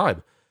your own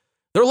time.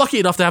 They're lucky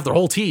enough to have their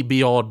whole team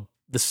be on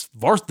this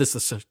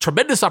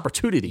tremendous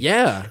opportunity.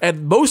 Yeah.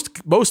 And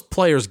most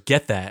players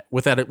get that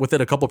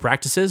within a couple of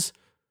practices,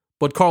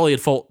 but Charlie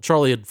and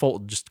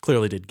Fulton just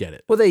clearly didn't get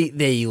it. Well,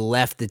 they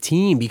left the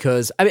team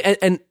because, I mean,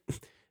 and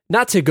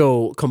not to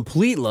go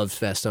complete love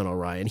fest on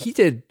O'Ryan, he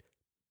did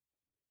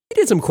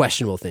some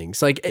questionable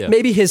things. Like,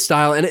 maybe his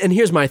style, and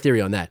here's my theory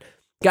on that.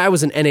 Guy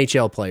was an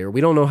NHL player.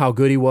 We don't know how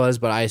good he was,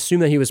 but I assume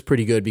that he was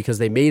pretty good because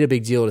they made a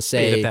big deal to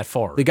say Made it that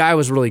far. the guy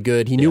was really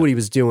good. He knew what he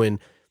was doing.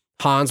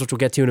 Hans, which we'll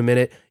get to in a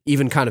minute,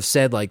 even kind of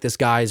said, like, this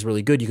guy is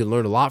really good. You can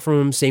learn a lot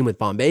from him. Same with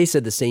Bombay,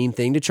 said the same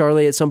thing to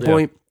Charlie at some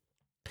point.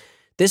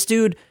 This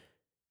dude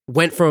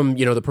went from,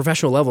 the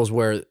professional levels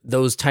where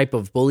those type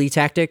of bully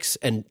tactics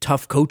and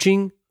tough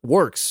coaching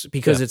works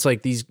because it's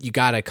like you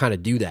got to kind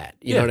of do that.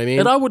 You know what I mean?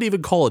 And I wouldn't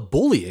even call it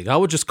bullying. I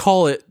would just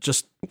call it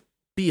just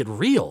being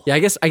real. Yeah, I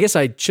guess I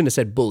shouldn't have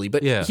said bully,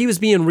 but he was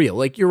being real.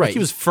 Like, you're right. Like, he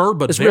was firm,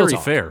 but It's very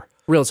fair.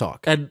 Real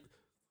talk. And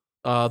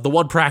the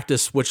one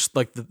practice, which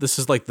this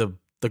is like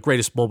the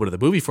greatest moment of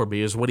the movie for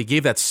me, is when he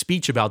gave that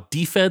speech about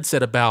defense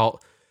and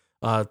about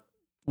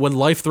when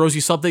life throws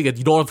you something and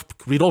you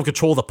don't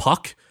control the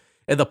puck.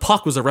 And the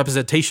puck was a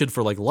representation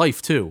for like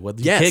life too. When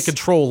you can't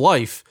control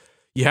life,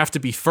 you have to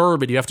be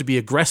firm and you have to be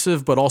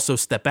aggressive, but also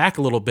step back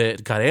a little bit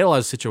and kind of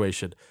analyze the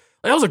situation.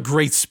 Like, that was a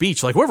great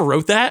speech. Like, whoever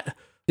wrote that,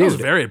 I was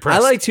very impressed.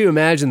 I like to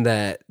imagine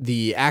that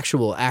the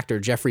actual actor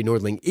Jeffrey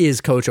Nordling is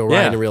Coach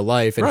O'Ryan in real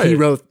life, and he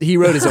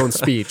wrote his own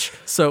speech.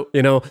 So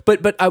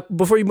but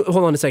before you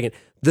hold on a second,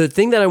 the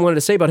thing that I wanted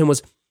to say about him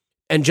was,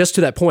 and just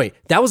to that point,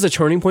 that was a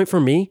turning point for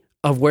me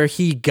of where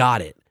he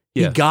got it.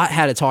 He got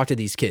how to talk to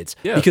these kids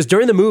because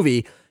during the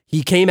movie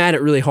he came at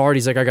it really hard.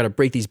 He's like, I got to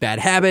break these bad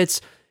habits.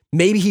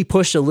 Maybe he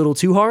pushed a little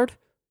too hard.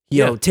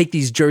 You know, take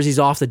these jerseys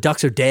off. The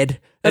Ducks are dead.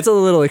 That's a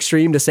little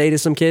extreme to say to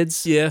some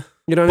kids. Yeah.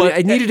 You know what I mean?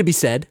 It needed to be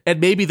said.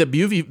 And maybe the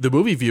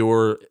movie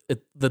viewer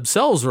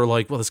themselves were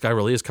like, well, this guy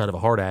really is kind of a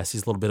hard ass.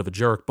 He's a little bit of a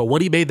jerk. But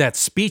when he made that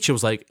speech, it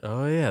was like,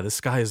 oh yeah, this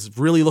guy is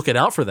really looking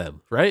out for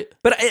them, right?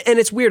 And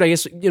it's weird, I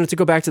guess, to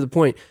go back to the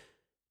point,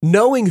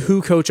 knowing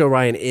who Coach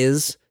O'Ryan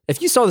is,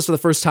 if you saw this for the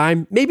first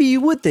time, maybe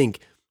you would think,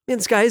 man,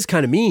 this guy is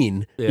kind of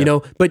mean,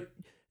 but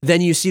then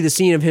you see the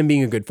scene of him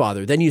being a good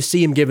father. Then you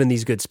see him giving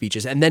these good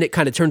speeches. And then it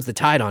kind of turns the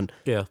tide on,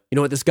 you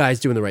know what, this guy's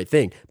doing the right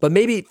thing. But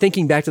maybe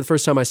thinking back to the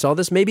first time I saw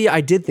this, maybe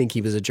I did think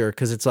he was a jerk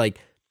because it's like,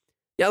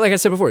 like I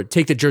said before,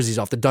 take the jerseys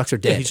off. The Ducks are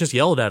dead. Yeah, he's just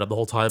yelling at him the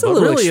whole time. It's but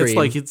really,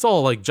 extreme. it's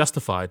all like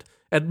justified.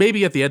 And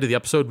maybe at the end of the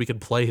episode, we can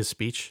play his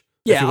speech.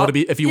 Yeah,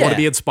 if you want to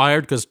be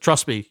inspired, because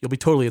trust me, you'll be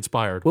totally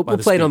inspired. We'll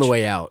play it on the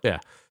way out. Yeah.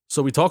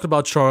 So we talked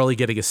about Charlie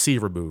getting a C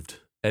removed,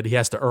 and he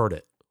has to earn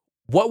it.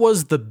 What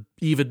was the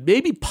even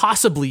maybe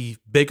possibly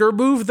bigger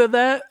move than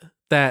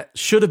that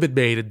should have been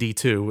made in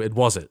D2? It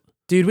wasn't.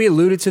 Dude, we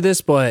alluded to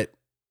this, but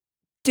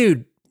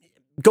dude,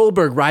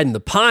 Goldberg riding the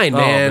pine,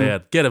 man. Oh,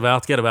 man. Get him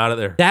out of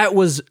there. That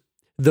was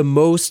the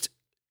most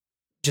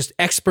just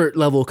expert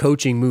level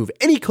coaching move.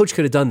 Any coach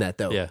could have done that,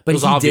 though. Yeah, but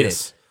he did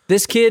it.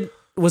 This kid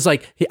was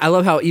like, I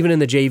love how even in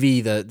the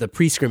JV, the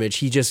pre-scrimmage,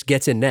 he just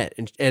gets in net.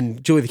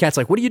 And Julie the Cat's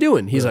like, what are you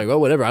doing? He's like, oh,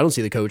 whatever. I don't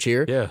see the coach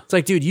here. Yeah. It's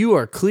like, dude, you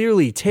are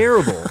clearly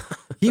terrible.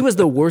 He was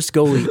the worst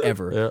goalie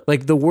ever. Yeah.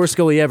 Like the worst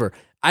goalie ever.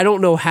 I don't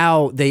know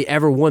how they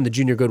ever won the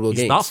Junior Goodwill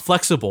games. He's not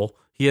flexible.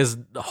 He has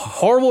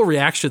horrible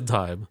reaction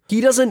time.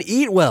 He doesn't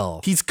eat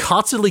well. He's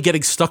constantly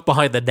getting stuck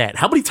behind the net.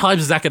 How many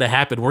times is that going to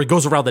happen where he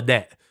goes around the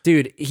net?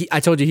 Dude, I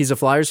told you he's a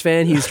Flyers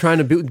fan. He's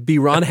trying to be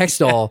Ron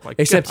Hextall,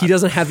 except he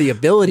doesn't have the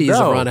abilities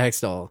of Ron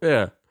Hextall.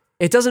 Yeah.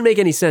 It doesn't make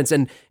any sense.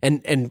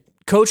 And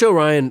Coach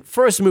O'Ryan,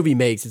 first move he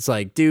makes, it's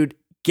like, dude,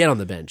 get on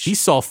the bench. He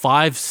saw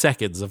 5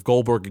 seconds of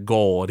Goldberg in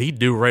goal, and he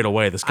knew right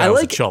away this guy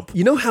was a chump.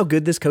 You know how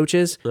good this coach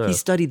is? Yeah. He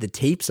studied the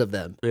tapes of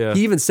them. Yeah.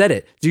 He even said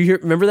it. Do you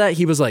remember that?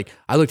 He was like,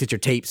 I looked at your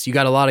tapes. You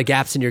got a lot of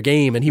gaps in your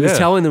game. And he was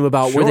telling them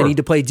about where they need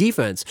to play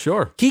defense.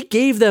 Sure. He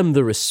gave them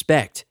the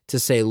respect to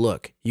say,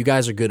 look, you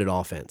guys are good at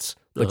offense,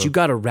 but you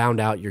got to round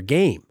out your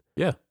game.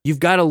 Yeah. You've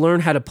got to learn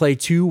how to play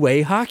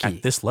two-way hockey.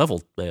 At this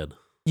level, man.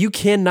 You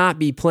cannot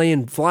be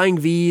playing flying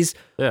Vs,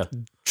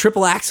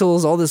 triple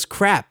axles, all this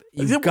crap.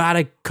 You've got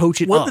to coach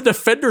it when up. When the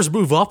defenders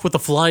move up with the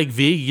flying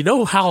V, you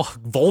know how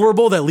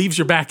vulnerable that leaves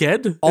your back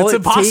end? All it's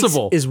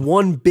impossible. Is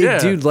one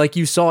big dude like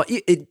you saw.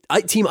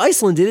 Team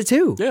Iceland did it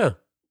too. Yeah.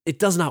 It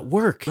does not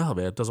work. No,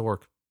 man, it doesn't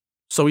work.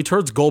 So he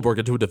turns Goldberg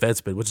into a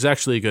defenseman, which is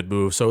actually a good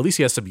move. So at least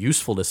he has some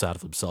usefulness out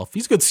of himself.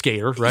 He's a good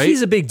skater, right?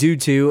 He's a big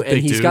dude too, and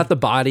he's got the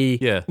body.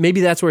 Yeah.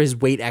 Maybe that's where his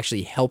weight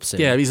actually helps him.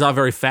 Yeah, he's not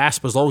very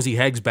fast, but as long as he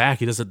hangs back,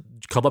 he doesn't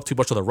come up too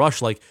much on the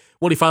rush. Like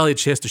when he finally had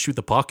a chance to shoot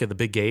the puck in the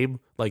big game,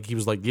 like he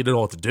was like, he didn't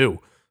know what to do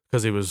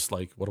because he was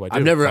like, what do I do?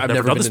 I've never done been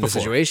this in before. this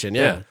situation.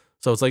 Yeah.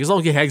 So it's like as long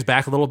as he hangs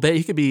back a little bit,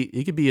 he could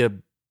be a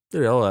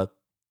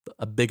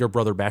bigger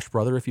brother, bash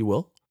brother, if you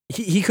will.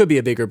 He could be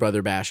a bigger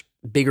brother bash.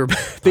 Bigger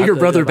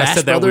brother bash. I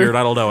said that brother. weird.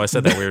 I don't know. I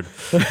said that weird.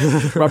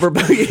 Rubber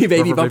buggy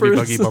baby Rubber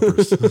bumpers. baby buggy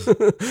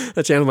bumpers.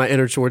 I channeled my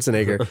inner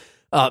Schwarzenegger.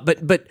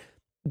 But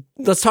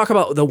let's talk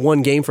about the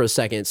one game for a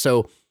second.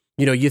 So,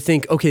 you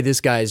think, okay, this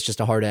guy is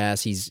just a hard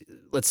ass.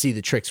 Let's see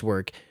the tricks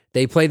work.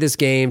 They play this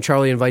game.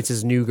 Charlie invites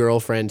his new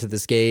girlfriend to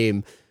this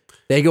game.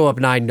 They go up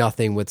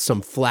 9-0 with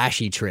some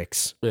flashy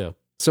tricks. Yeah.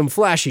 Some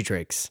flashy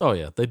tricks. Oh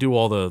yeah. They do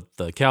all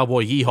the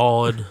cowboy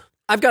yeehawing.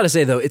 I've got to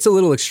say though, it's a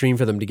little extreme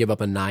for them to give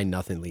up a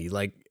 9-0 lead.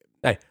 Like,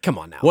 hey, come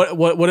on now.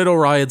 What did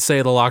O'Ryan say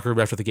in the locker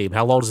room after the game?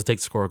 How long does it take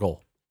to score a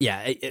goal?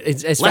 Yeah,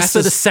 it's as less fast than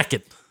as a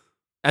second.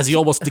 as he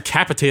almost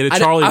decapitated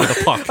Charlie with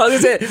a puck. I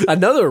was going to say,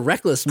 another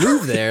reckless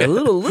move there. A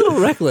little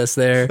reckless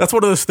there. That's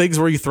one of those things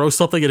where you throw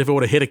something, and if it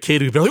would have hit a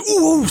kid, he'd be like,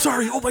 "Ooh,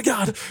 sorry, oh my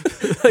god!"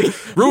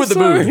 Like, ruined the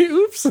mood.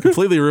 Oops.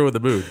 Completely ruined the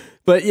mood.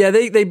 But yeah,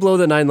 they blow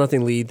the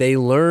 9-0 lead. They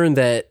learn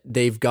that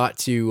they've got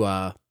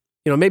to,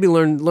 maybe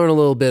learn a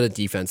little bit of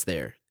defense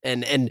there.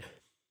 And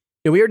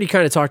we already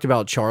kind of talked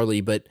about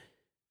Charlie, but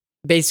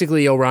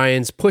basically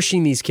Orion's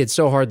pushing these kids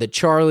so hard that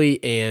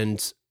Charlie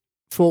and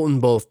Fulton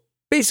both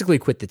basically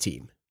quit the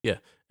team. Yeah,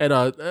 and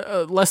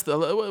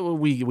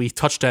we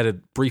touched at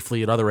it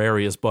briefly in other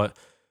areas, but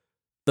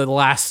the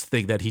last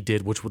thing that he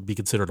did, which would be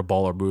considered a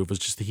baller move, was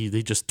just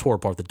he just tore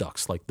apart the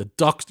Ducks. Like, the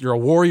Ducks, you're a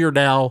warrior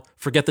now.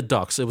 Forget the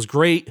Ducks. It was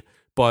great,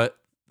 but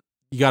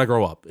you got to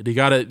grow up. And you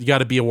got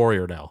to be a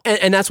warrior now.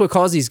 And that's what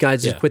caused these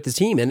guys to quit the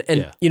team. And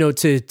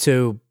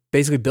to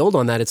basically build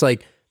on that, it's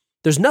like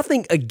there's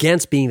nothing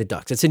against being the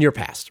Ducks. It's in your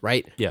past,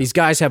 right? Yeah. These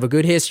guys have a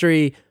good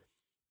history.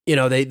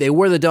 They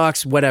were the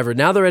Ducks, whatever.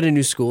 Now they're at a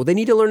new school. They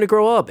need to learn to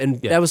grow up.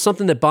 And that was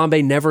something that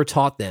Bombay never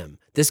taught them.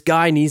 This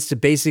guy needs to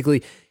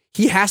basically,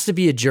 he has to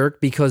be a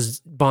jerk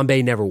because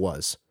Bombay never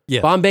was.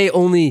 Yeah. Bombay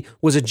only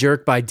was a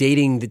jerk by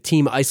dating the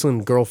Team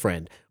Iceland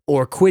girlfriend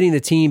or quitting the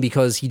team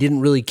because he didn't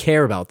really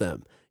care about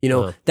them.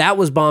 That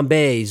was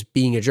Bombay's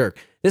being a jerk.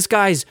 This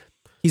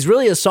he's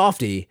really a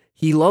softie.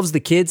 He loves the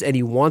kids and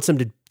he wants them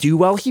to do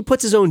well. He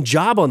puts his own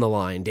job on the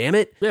line, damn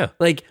it. Yeah.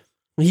 Like,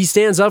 he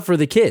stands up for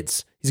the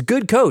kids. He's a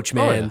good coach,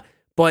 man. Oh, yeah.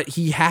 But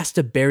he has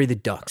to bury the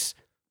Ducks.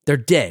 They're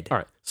dead. All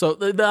right. So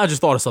I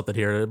just thought of something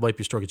here. It might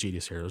be a stroke of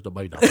genius here. It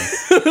might not be.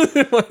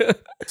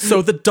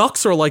 So the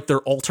Ducks are like their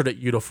alternate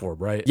uniform,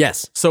 right?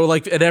 Yes. So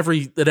like at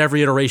every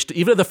iteration,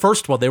 even in the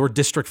first one, they were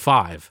District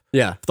 5.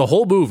 Yeah. The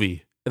whole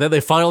movie. And then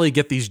they finally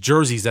get these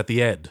jerseys at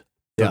the end.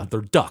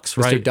 They're Ducks,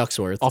 right? Mr.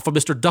 Ducksworth. Off of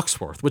Mr.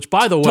 Ducksworth, which,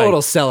 by the way,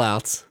 Total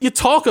sellouts. you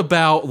talk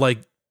about like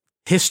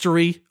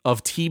history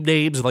of team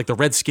names, and like the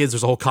Redskins,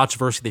 there's a whole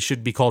controversy. They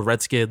shouldn't be called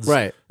Redskins.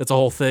 Right. It's a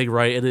whole thing,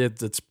 right? And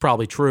it's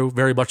probably true,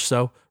 very much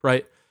so,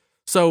 right?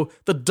 So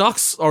the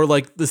Ducks are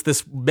like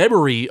this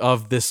memory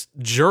of this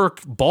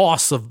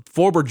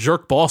former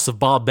jerk boss of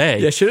Bombay.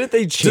 Yeah, shouldn't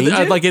they change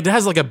it? Like, it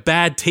has like a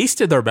bad taste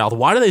in their mouth.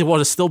 Why do they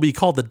want to still be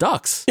called the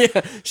Ducks?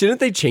 Yeah,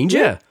 shouldn't they change it?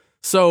 Yeah.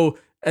 So,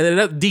 and then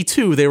at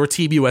D2, they were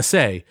Team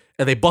USA,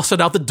 and they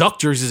busted out the Duck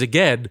jerseys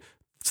again.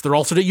 It's their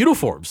alternate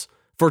uniforms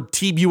for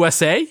Team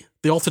USA,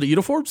 the alternate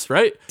uniforms,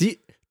 right?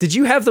 Did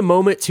you have the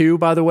moment too,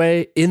 by the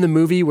way, in the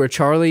movie where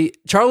Charlie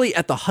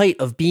at the height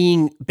of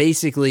being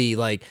basically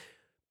like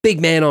big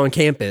man on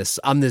campus,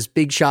 I'm this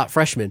big shot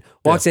freshman,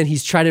 walks in,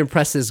 he's trying to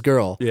impress this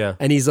girl. Yeah.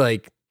 And he's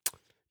like,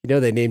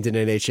 they named an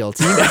NHL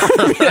team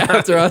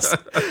after us.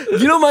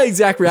 My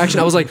exact reaction?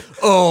 I was like,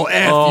 oh,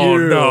 F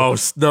you. No,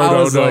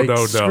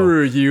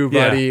 Screw you,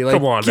 buddy. Yeah, like,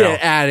 come on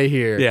get out of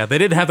here. Yeah, they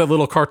didn't have that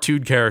little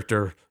cartoon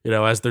character,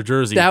 as their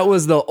jersey. That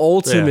was the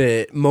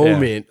ultimate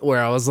moment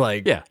where I was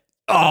like,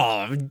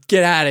 oh,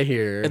 get out of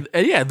here. And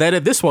then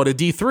at this one, at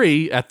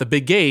D3, at the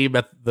big game,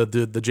 at the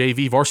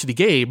JV varsity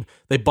game,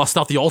 they bust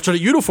out the alternate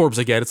uniforms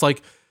again. It's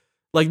like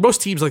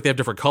most teams, like, they have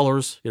different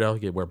colors.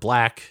 You wear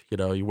black.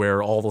 You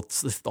wear all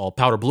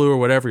powder blue or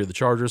whatever. You're the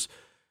Chargers.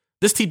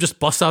 This team just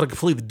busts out a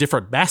completely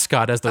different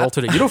mascot as their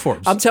alternate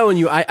uniforms. I'm telling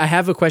you, I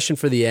have a question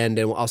for the end,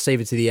 and I'll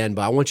save it to the end,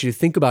 but I want you to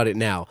think about it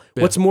now.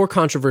 Yeah. What's more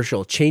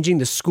controversial, changing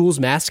the school's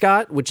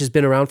mascot, which has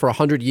been around for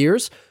 100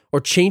 years,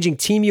 or changing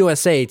Team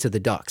USA to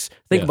the Ducks?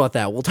 Think about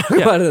that. We'll talk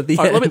about it at the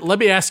end. Let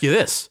me ask you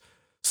this.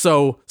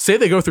 So, say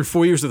they go through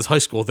 4 years of this high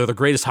school, they're the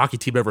greatest hockey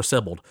team ever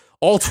assembled.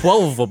 All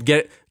 12 of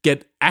them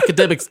get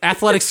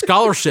athletic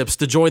scholarships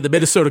to join the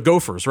Minnesota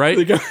Gophers,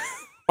 right?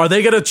 Are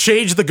they going to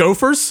change the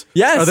Gophers?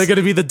 Yes. Are they going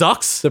to be the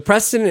Ducks? The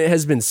precedent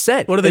has been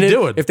set. What are they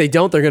doing? If they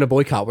don't, they're going to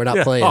boycott. We're not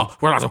playing. Oh,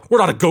 we're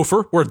not a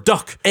Gopher. We're a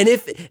Duck. And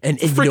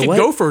freaking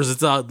Gophers,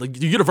 it's a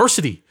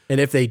university. And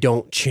if they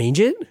don't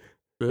change it,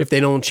 they're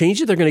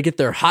going to get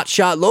their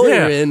hotshot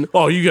lawyer in.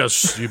 Oh, you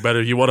guys, you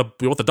want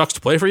the Ducks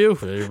to play for you?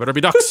 You better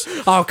be Ducks.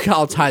 I'll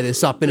tie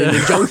this up in an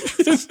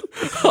injunction.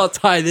 I'll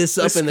tie this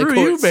up in the court.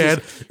 You,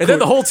 man. And then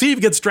the whole team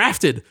gets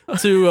drafted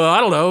to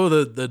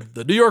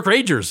the New York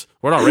Rangers.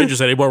 We're not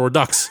Rangers anymore. We're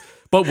Ducks.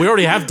 But we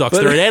already have Ducks.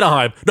 They're in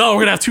Anaheim. No,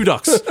 we're gonna have two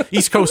Ducks.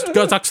 East Coast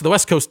Ducks and the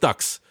West Coast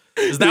Ducks.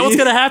 Is that what's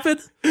gonna happen?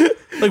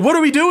 Like, what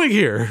are we doing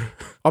here?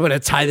 I'm gonna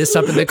tie this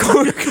up in the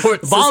court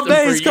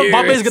Bombay's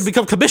gonna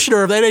become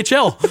commissioner of the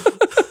NHL.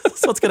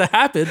 That's what's gonna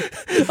happen.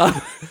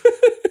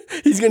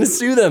 He's gonna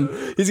sue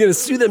them. He's gonna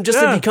sue them just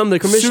to become the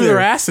commissioner. Sue their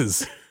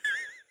asses.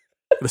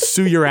 Gonna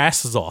sue your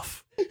asses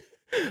off.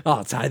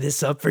 I'll tie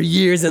this up for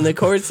years in the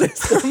court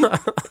system.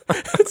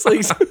 It's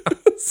like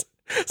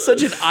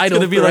such an idle.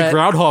 It's gonna be threat. like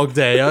Groundhog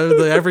Day.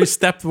 Every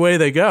step the way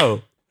they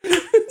go.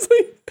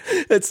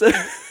 That's kind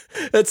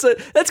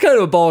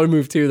of a baller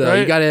move too, though. Right?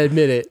 You got to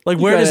admit it. Like,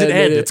 where does it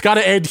end? It's got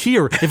to end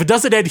here. If it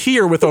doesn't end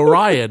here with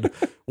Orion,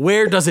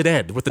 where does it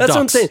end with the Ducks? That's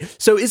what I'm saying.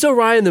 So is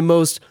Orion the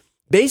most?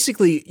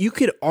 Basically, you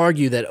could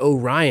argue that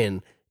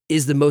Orion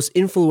is the most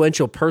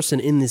influential person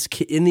in these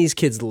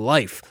kids'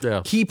 life.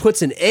 Yeah. He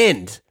puts an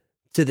end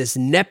to this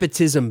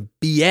nepotism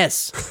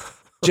BS.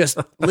 Just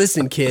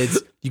listen,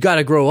 kids. You got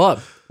to grow up.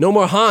 No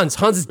more Hans.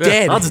 Hans is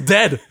dead. Hans is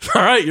dead.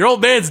 All right, your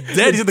old man's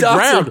dead. He's in the Ducks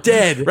ground. are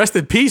dead. Rest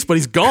in peace, but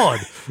he's gone.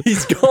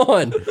 He's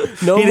gone.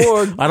 No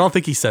more. I don't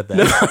think he said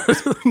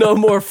that. No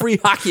more free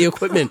hockey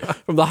equipment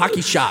from the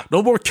hockey shop.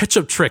 No more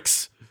ketchup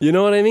tricks. You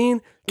know what I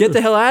mean? Get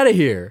the hell out of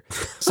here.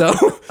 So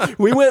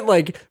we went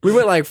like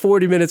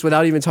 40 minutes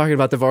without even talking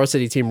about the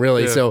varsity team,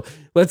 really. Yeah. So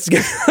let's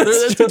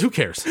Who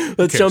cares?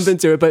 let's jump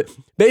into it. But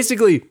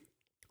basically,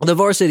 the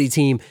varsity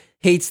team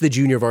hates the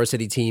junior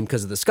varsity team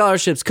because of the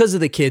scholarships, because of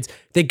the kids.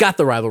 They got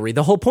the rivalry.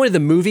 The whole point of the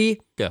movie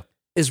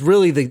is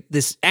really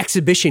this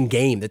exhibition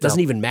game that doesn't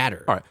even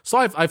matter. All right. So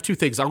I have two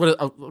things. I'm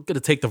gonna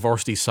take the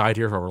varsity side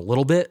here for a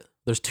little bit.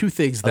 There's two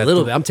things that A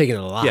little bit. I'm taking it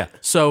a lot. Yeah.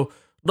 So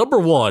number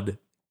one,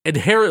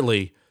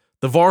 inherently,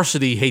 the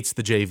varsity hates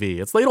the JV.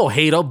 It's they don't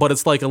hate them, but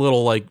it's like a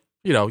little like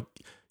you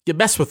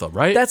mess with them,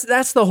 right?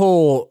 That's the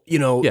whole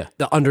the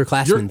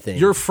underclassmen thing.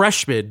 You're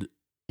freshman.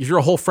 If you're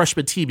a whole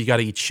freshman team, you got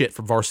to eat shit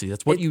from varsity.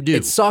 That's what you do.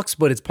 It sucks,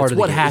 but it's part of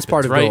what the game. happens. It's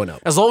part of right? growing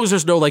up. As long as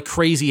there's no like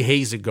crazy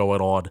hazing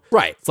going on,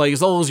 Right. It's like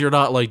as long as you're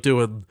not like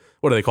doing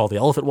what do they call it, the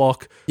elephant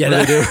walk? Yeah,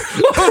 What do they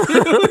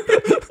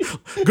do?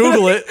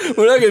 Google it.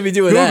 We're not going to be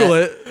doing that. Google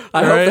it. I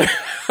all hope right?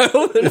 I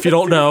hope they're If you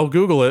don't know,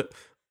 Google it.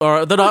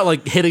 Or they're not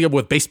like hitting them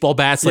with baseball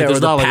bats. Like Yeah, or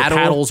there's the not like paddle.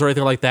 paddles or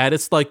anything like that.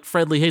 It's like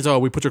friendly haze. Oh,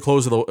 we put your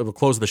clothes in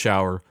the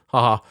shower.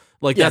 Haha.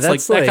 Like Yeah, that's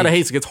that's that kind of like-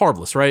 hazing. It's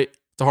harmless, right?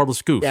 It's a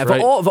harmless goof. Yeah, right?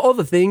 of all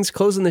the things,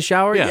 closing the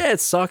shower, Yeah. it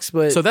sucks,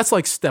 but So that's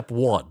like step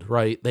one,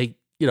 right? They,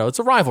 it's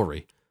a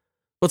rivalry.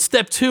 But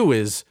step two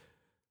is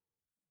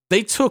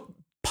they took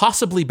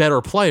possibly better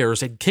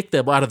players and kicked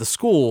them out of the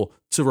school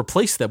to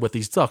replace them with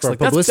these Ducks. for a Like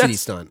publicity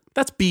stunt.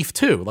 that's beef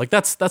too. Like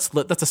that's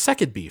a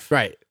second beef,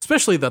 Right.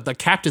 especially the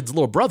captain's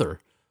little brother.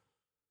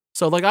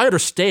 So like I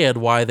understand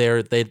why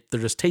they're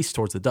just taste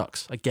towards the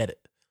Ducks. I get it.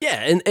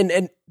 Yeah,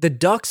 and the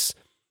Ducks,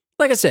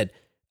 like I said,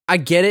 I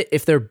get it.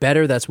 If they're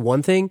better, that's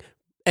one thing.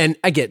 And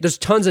I get there's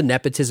tons of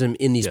nepotism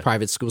in these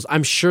private schools.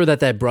 I'm sure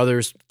that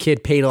brother's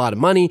kid paid a lot of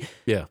money.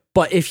 Yeah.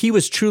 But if he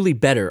was truly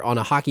better on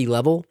a hockey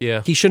level,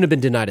 he shouldn't have been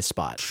denied a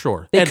spot.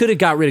 Sure. They And- could have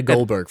got rid of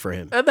Goldberg for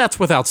him. And that's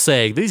without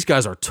saying these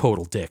guys are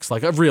total dicks.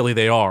 Like really,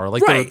 they are.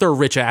 Like Right. they're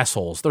rich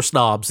assholes. They're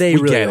snobs. They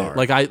we really get are. it.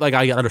 Like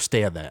I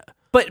understand that.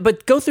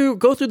 But go through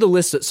the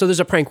list. So there's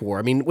a prank war.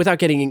 I mean, without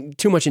getting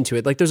too much into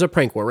it, like there's a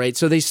prank war, right?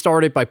 So they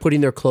started by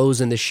putting their clothes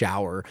in the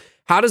shower.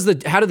 How do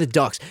the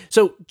Ducks?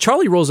 So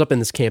Charlie rolls up in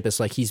this campus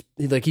like he's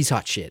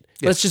hot shit.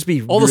 Let's just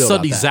be All of a real sudden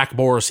about he's that. Zach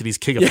Morris and he's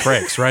king of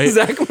pranks, right?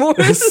 Zach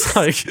Morris. It's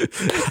like,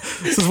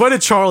 since when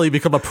did Charlie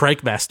become a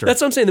prank master?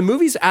 That's what I'm saying. The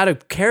movie's out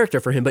of character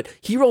for him, but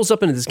he rolls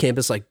up into this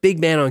campus like big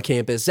man on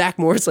campus. Zach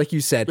Morris, like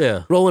you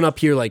said, rolling up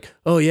here like,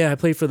 oh yeah, I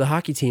played for the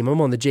hockey team. I'm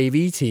on the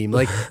JV team.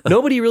 Like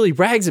nobody really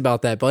brags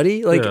about that,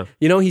 buddy. Like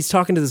he's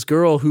talking to this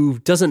girl who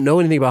doesn't know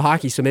anything about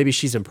hockey, so maybe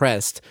she's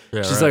impressed.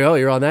 She's like, oh,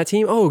 you're on that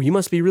team. Oh, you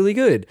must be really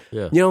good.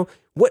 Yeah.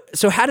 What?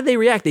 So how do they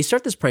react? They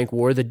start this prank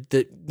war.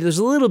 There's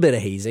a little bit of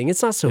hazing.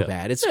 It's not so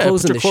bad. It's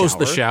closing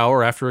the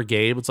shower after a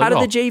game. It's like, how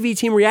did the JV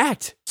team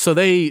react? So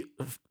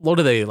what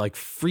do they like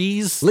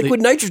freeze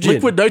Liquid nitrogen.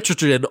 Liquid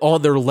nitrogen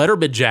on their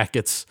Letterman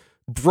jackets.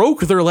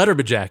 Broke their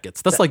Letterman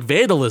jackets. That's like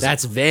vandalism.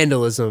 That's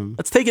vandalism.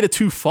 That's taking it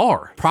too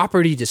far.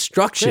 Property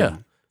destruction. Yeah.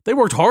 They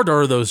worked hard to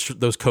earn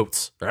those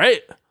coats,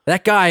 right?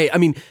 That guy, I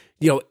mean,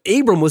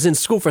 Abram was in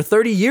school for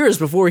 30 years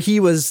before he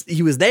was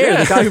there.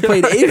 The guy who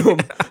played Abram,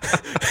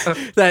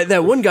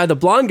 that one guy, the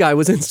blonde guy,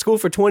 was in school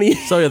for 20 years.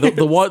 So yeah,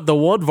 the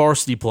one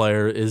varsity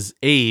player is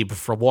Abe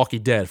from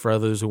Walking Dead. For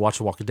others who watch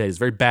The Walking Dead, he's a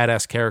very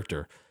badass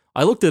character.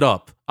 I looked it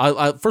up.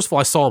 I first of all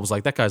I saw him, I was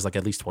like, that guy's like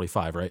at least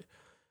 25, right?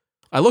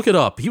 I look it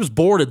up. He was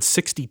born in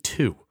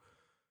 1962,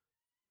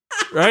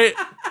 right?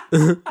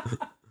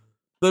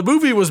 The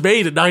movie was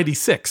made in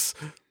 1996.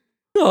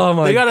 Oh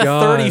my god! They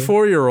got a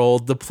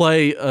 34-year-old to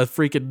play a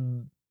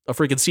freaking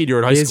senior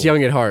in high school. He's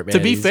young at heart, man. To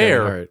be He's young at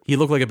fair, heart. he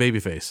looked like a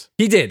babyface.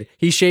 He did.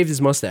 He shaved his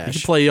He mustache.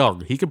 can play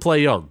young. He can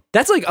play young.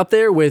 That's like up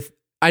there with.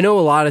 I know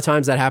a lot of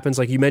times that happens.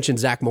 Like you mentioned,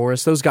 Zach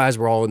Morris. Those guys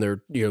were all in their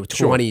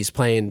 20s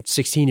playing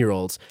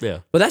 16-year-olds.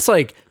 Yeah, but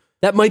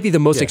that might be the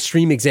most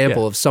extreme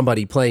example of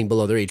somebody playing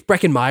below their age.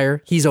 Brecken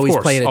Meyer. He's always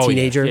playing a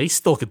teenager. Yeah, he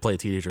still could play a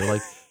teenager.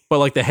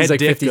 But the head He's like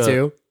dick.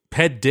 52.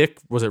 Head dick,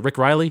 was it Rick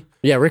Riley?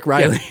 Yeah, Rick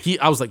Riley.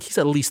 I was like, he's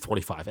at least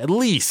 25. At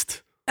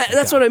least.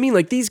 That's what I mean.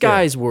 Like these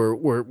guys were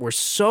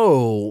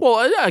so.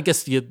 Well, I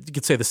guess you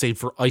could say the same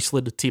for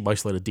Iceland, Team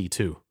Iceland and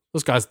D2.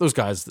 Those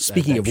guys.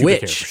 Speaking of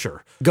pubic which, hair,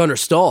 sure. Gunnar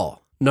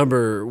Stahl,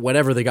 number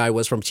whatever the guy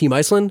was from Team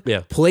Iceland,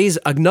 plays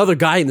another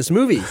guy in this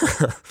movie.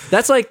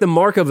 That's like the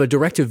mark of a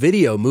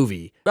direct-to-video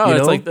movie. No,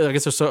 it's like I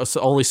guess there's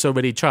only so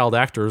many child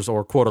actors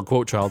or quote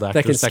unquote child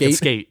actors that can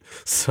skate.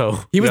 So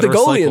he was the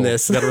goalie in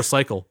this. You got to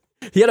recycle.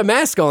 He had a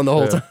mask on the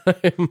whole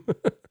time.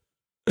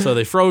 So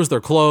they froze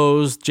their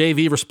clothes.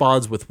 JV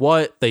responds with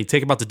what? They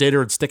take him out to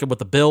dinner and stick him with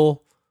the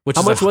bill.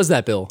 How much was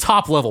that bill?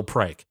 Top level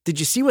prank. Did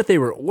you see what they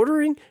were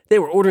ordering? They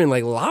were ordering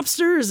like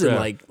lobsters and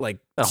like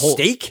a whole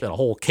steak and a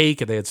whole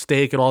cake, and they had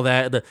steak and all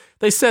that. And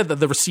they said that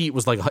the receipt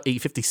was like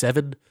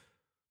 $8.57.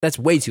 That's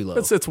way too low.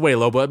 It's way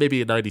low, but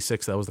maybe in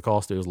 '96 that was the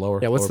cost. It was lower.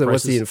 Yeah, what's lower the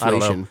prices. I don't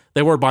know. inflation?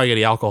 They weren't buying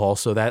any alcohol,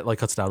 so that like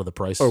cuts down to the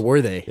price. Or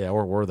were they? Yeah,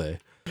 or were they?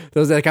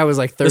 That guy was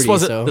like 30.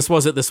 This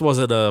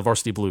wasn't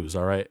Varsity Blues.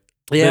 All right.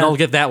 Yeah. They don't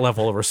get that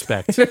level of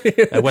respect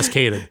at West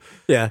Canaan.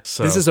 Yeah.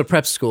 So- This is a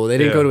prep school. They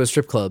didn't Yeah. go to a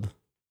strip club.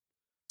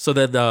 So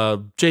then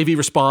JV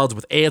responds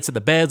with ants in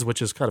the beds,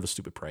 which is kind of a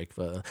stupid prank.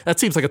 That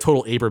seems like a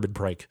total Aberman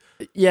prank.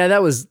 Yeah,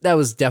 that was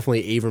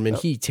definitely Averman.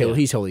 He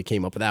yeah. totally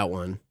came up with that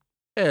one.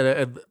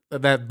 And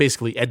that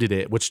basically ended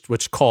it,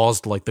 which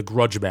caused like the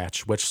grudge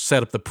match, which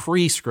set up the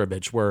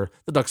pre-scrimmage where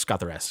the Ducks got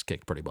their asses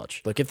kicked pretty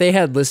much. Look, if they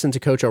had listened to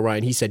Coach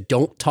O'Ryan, he said,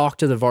 don't talk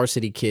to the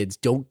varsity kids.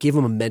 Don't give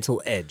them a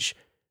mental edge.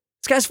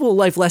 This guy's full of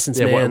life lessons,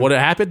 Yeah, man. what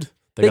happened?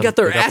 They got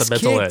their ass the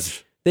mental kicked.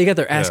 edge. They got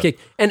their ass Yeah.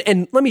 kicked.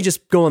 And let me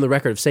just go on the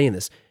record of saying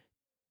this.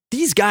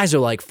 These guys are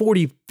like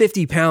 40,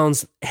 50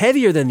 pounds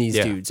heavier than these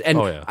Yeah. dudes. And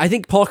Oh, yeah. I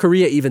think Paul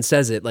Correa even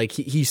says it. Like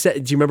he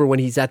said, do you remember when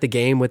he's at the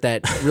game with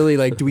that really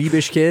like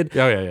dweebish kid?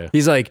 Oh, yeah.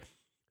 He's like,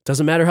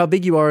 doesn't matter how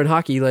big you are in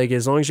hockey, like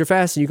as long as you're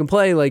fast and you can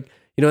play, like,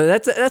 you know,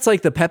 that's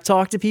like the pep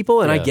talk to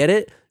people, and I Yeah. get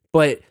it,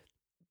 but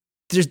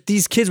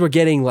these kids were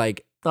getting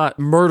like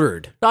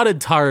murdered. Not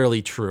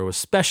entirely true,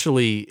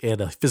 especially in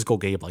a physical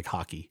game like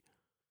hockey.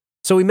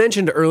 So we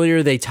mentioned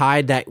earlier they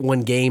tied that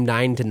one game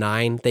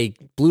 9-9. They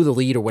blew the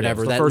lead or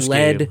whatever. the That first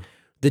led game.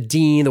 the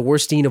dean, the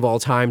worst dean of all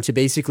time, to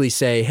basically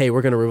say, hey,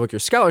 we're going to revoke your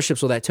scholarship.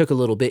 So that took a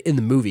little bit in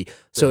the movie.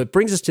 So it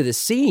brings us to this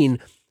scene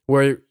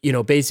where, you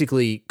know,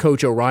 basically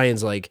Coach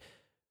O'Ryan's like,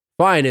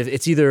 fine, if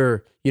it's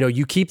either, you know,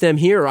 you keep them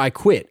here or I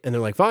quit. And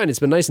they're like, fine, it's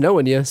been nice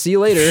knowing you. See you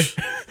later.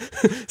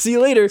 See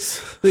you later.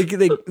 They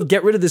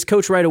get rid of this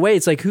coach right away.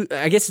 It's like,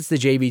 I guess it's the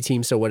JV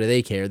team, so what do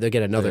they care? They'll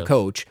get another Yeah.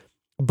 coach.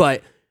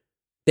 But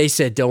they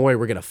said, don't worry,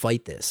 we're going to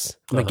fight this.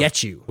 I'm going to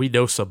get you. We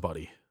know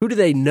somebody. Who do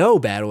they know,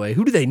 Badaway?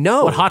 Who do they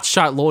know? What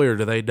hotshot lawyer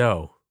do they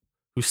know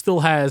who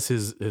still has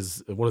his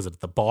what is it,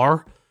 the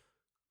bar?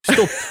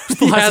 Still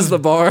He has the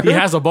bar. He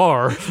has a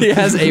bar. He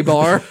has a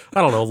bar.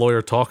 I don't know,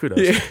 lawyer talk. Who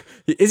knows?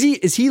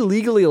 Is he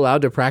legally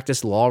allowed to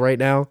practice law right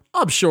now?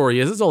 I'm sure he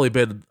is. It's only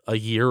been a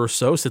year or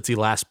so since he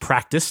last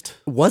practiced.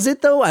 Was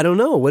it though? I don't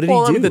know. What did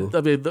he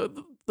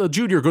do? The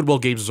junior Goodwill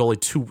games was only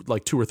 2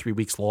 or 3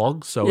 weeks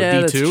long. So Yeah,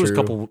 D2 that's was a true.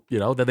 couple, you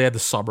know, then they had the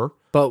summer.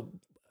 But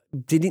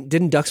didn't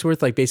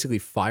Ducksworth like basically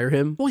fire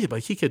him? Well, yeah,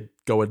 but he could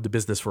go into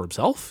business for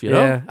himself, you know?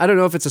 Yeah, I don't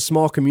know if it's a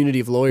small community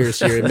of lawyers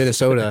here in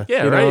Minnesota.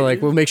 Yeah, you know, right.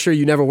 like we'll make sure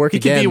you never work He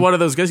again. could be one of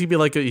those guys. He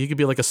could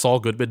be like a Saul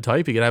Goodman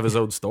type. He could have his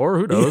own store.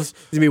 Who knows?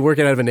 He's gonna be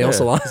working out of a nail Yeah,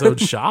 salon. his own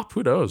shop.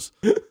 Who knows?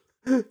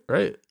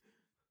 Right.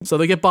 So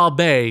they get Bob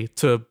Bay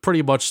to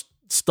pretty much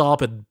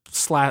stop and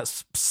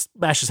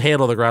smash his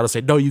hand on the ground and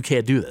say, "No, you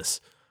can't do this."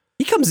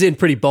 He comes in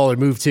pretty baller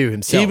move too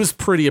himself. He was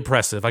pretty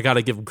impressive. I got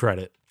to give him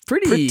credit.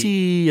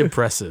 pretty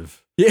Impressive.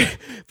 Yeah,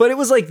 but it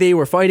was like they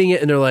were fighting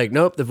it, and they're like,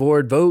 "Nope, the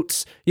board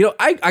votes." You know,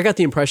 I got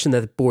the impression that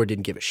the board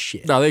didn't give a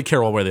shit. No, they didn't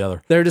care one way or the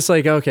other. They're just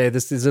like, "Okay,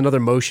 this is another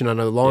motion on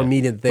a long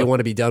meeting that they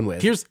want to be done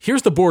with."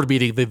 Here's the board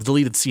meeting, the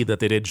deleted scene that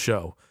they didn't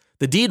show.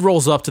 The dean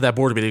rolls up to that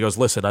board meeting and goes,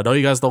 "Listen, I know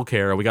you guys don't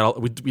care.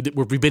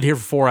 We've been here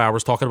for 4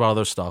 hours talking about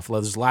other stuff.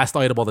 There's the last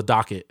item on the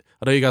docket.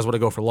 I know you guys want to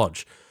go for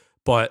lunch,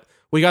 but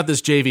we got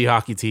this JV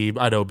hockey team.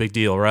 I know, big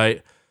deal,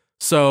 right?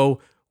 So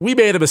we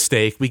made a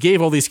mistake. We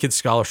gave all these kids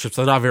scholarships.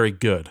 They're not very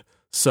good.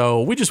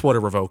 So we just want to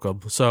revoke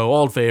them. So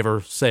all in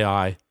favor, say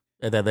aye."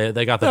 And then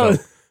they got the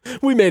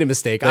vote. We made a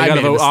mistake. They I got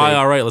made to a vote. mistake. Aye,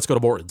 all right, let's go to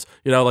Morton's.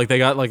 You know, like they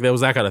got like there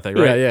was that kind of thing,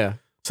 right? Yeah, yeah.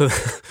 So,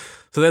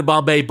 so then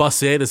Bombay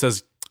busts in and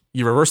says,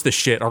 "You reverse this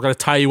shit. I'm going to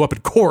tie you up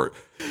in court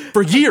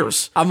for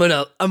years." I'm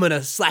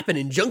gonna slap an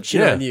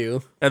injunction on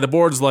you. And the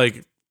board's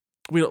like,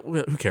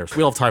 who cares?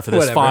 We don't have time for this.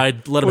 Whatever.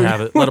 Fine. Let them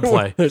have it. Let them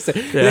play.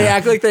 They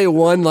act like they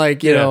won,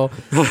 like, you know,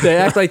 they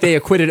act like they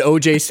acquitted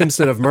O.J.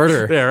 Simpson of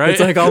murder. Yeah, right? It's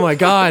like, oh my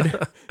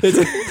God. It's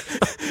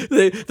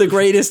like the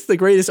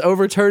greatest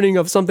overturning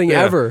of something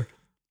Yeah. ever.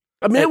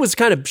 I mean, it was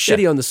kind of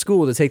shitty on the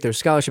school to take their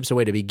scholarships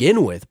away to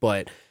begin with,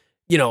 but,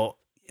 you know,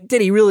 did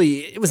he really?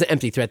 It was an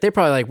empty threat. They're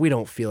probably like, we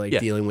don't feel like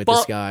dealing with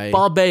this guy.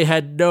 Bombay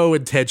had no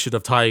intention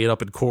of tying it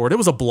up in court. It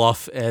was a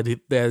bluff, and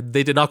they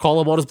did not call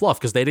him on his bluff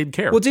because they didn't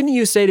care. Well, didn't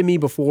you say to me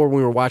before when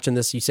we were watching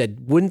this, you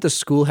said, wouldn't the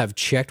school have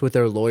checked with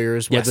their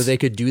lawyers whether Yes. they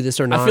could do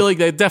this or not? I feel like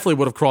they definitely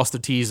would have crossed the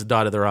T's and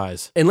dotted their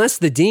I's. Unless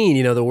the dean,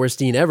 you know, the worst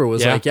dean ever,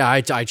 was Yeah. like, I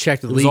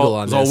checked with It was legal all,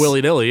 on it was this. all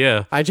willy-nilly,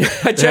 yeah. I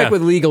checked Yeah.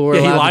 with legal. We're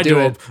Yeah, he allowed lied to do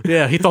to him. it.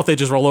 Yeah, he thought they'd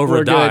just roll over We're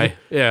and die. good.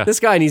 Yeah. This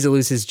guy needs to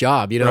lose his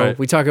job. You know, Right.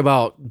 we talk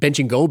about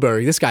benching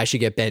Goldberg. This guy should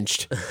get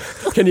benched.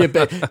 Can you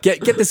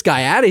get this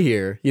guy out of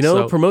here? You know,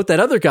 So- promote that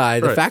other guy,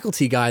 the Right.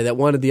 faculty guy that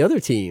wanted the other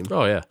team.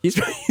 Oh, yeah. He's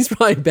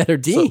probably a better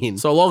dean.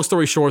 So long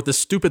story short, this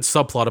stupid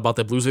subplot about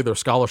them losing their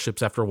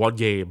scholarships after one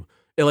game,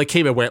 it like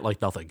came and went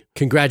like nothing.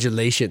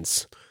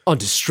 Congratulations on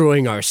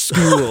destroying our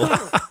school.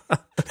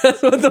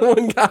 That's what the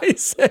one guy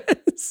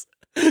says.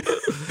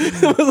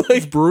 It was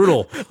like,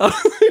 Brutal.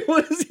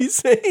 what is he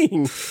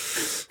saying?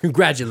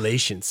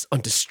 Congratulations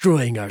on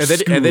destroying our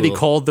school. And then he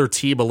called their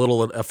team a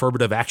little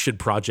affirmative action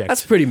project.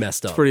 That's pretty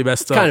messed up. pretty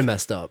messed up. Kind of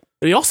messed up.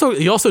 And he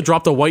also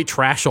dropped a white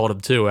trash on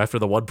him too after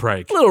the one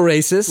prank. A little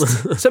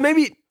racist. So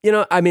maybe,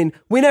 I mean,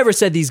 we never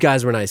said these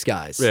guys were nice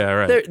guys. Yeah,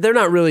 right. They're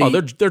not really. Oh,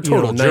 they're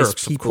total nice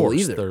jerks, of people course.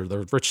 either.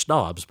 They're rich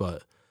snobs,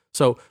 but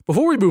so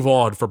before we move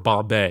on for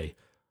Bombay,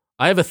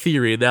 I have a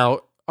theory.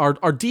 Now, our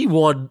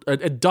D1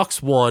 and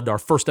Ducks 1, our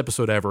first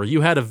episode ever,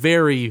 you had a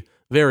very,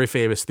 very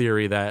famous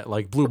theory that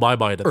like blew my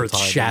mind at the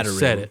time. Earth-shattering. You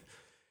said it.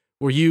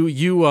 Where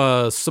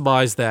you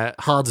surmised that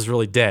Hans is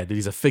really dead and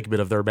he's a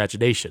figment of their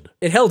imagination.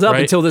 It held up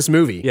Right? until this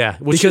movie. Yeah,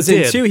 which because it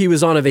in did. 2, he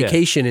was on a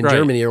vacation in right.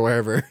 Germany or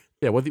wherever.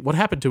 Yeah, what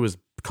happened to his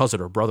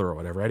cousin or brother or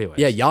whatever? Anyway,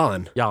 Yeah,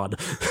 Jan. Jan,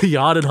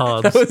 Jan and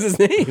Hans. That was his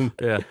name.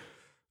 Yeah.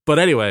 But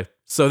anyway,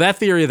 so that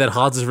theory that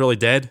Hans is really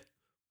dead,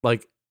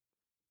 like,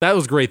 that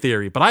was a great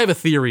theory. But I have a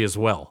theory as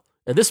well.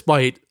 And this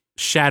might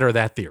shatter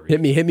that theory.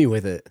 Hit me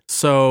with it.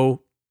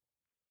 So,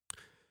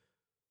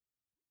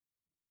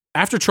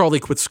 after Charlie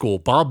quits school,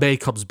 Bombay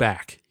comes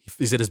back.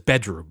 He's in his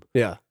bedroom.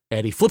 Yeah.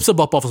 And he flips him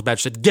up off his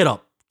bench and said, get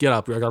up.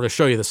 I'm going to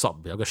show you this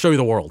something. I'm going to show you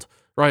the world.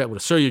 Right? I'm going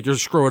to show you you're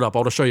screwing up. I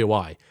want to show you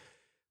why.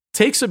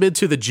 Takes him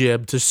into the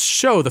gym to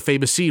show the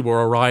famous scene where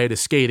Orion is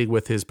skating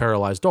with his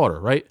paralyzed daughter,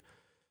 right?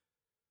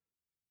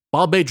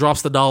 Bombay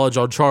drops the knowledge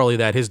on Charlie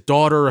that his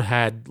daughter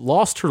had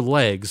lost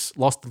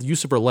the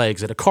use of her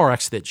legs in a car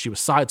accident. She was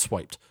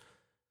sideswiped.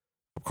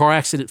 A car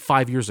accident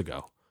 5 years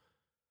ago.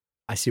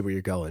 I see where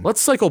you're going.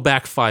 Let's cycle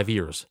back 5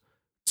 years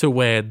to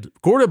when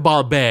Gordon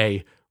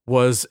Bombay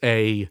was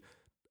an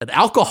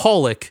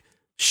alcoholic,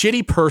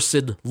 shitty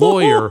person,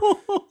 lawyer,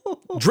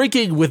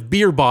 drinking with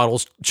beer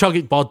bottles,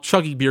 chugging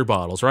beer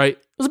bottles, right?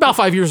 It was about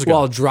 5 years ago.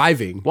 While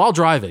driving.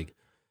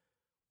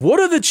 What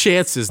are the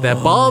chances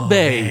that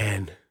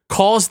Bombay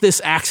caused this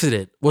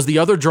accident, was the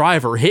other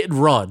driver, hit and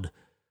run,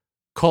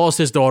 caused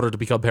his daughter to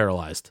become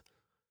paralyzed?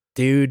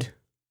 Dude,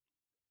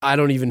 I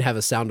don't even have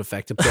a sound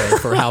effect to play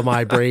for how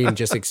my brain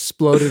just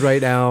exploded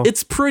right now.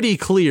 It's pretty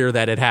clear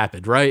that it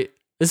happened, right?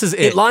 This is it.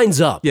 It lines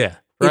up. Yeah,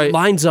 right? It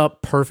lines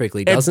up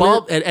perfectly, doesn't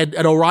it?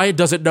 And Orion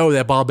doesn't know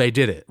that Bombay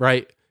did it,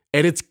 right?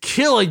 And it's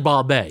killing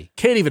Bombay.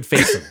 Can't even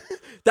face him.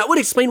 That would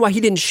explain why he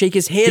didn't shake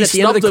his hand at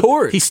the end of the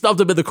court. He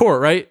snubbed him in the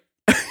court, right?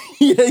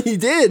 Yeah, he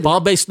did.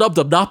 Bombay snubbed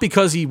him, not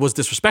because he was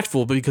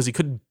disrespectful, but because he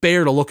couldn't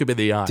bear to look him in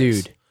the eyes.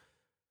 Dude,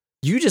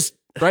 you just...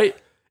 Right?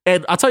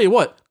 And I'll tell you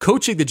what,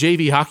 coaching the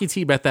JV hockey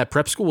team at that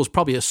prep school was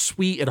probably a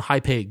sweet and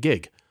high-paying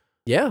gig.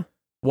 Yeah.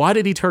 Why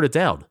did he turn it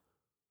down?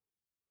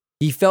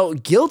 He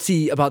felt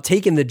guilty about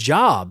taking the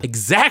job.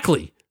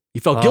 Exactly. He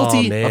felt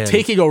guilty man. of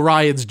taking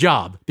Orion's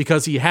job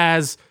because he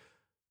has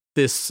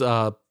this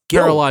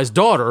paralyzed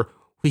daughter.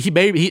 Which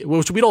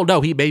we don't know,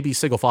 he may be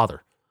single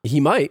father. He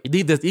might. He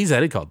needs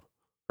that income,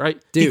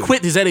 right? Dude. He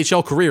quit his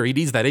NHL career. He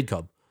needs that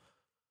income,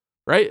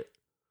 right?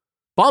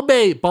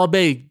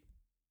 Bombay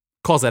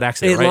caused that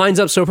accident, It right? lines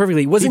up so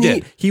perfectly. Wasn't he?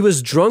 did. He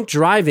was drunk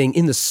driving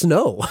in the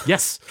snow,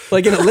 Yes.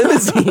 like in a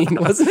limousine,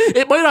 wasn't it?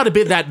 It might not have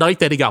been that night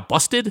that he got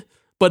busted,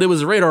 but it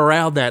was right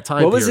around that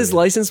time. What was his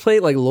license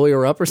plate? Like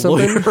Lawyer Up or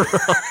something? Lawyer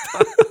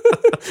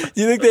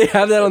Do you think they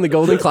have that on the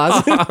Golden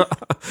Closet?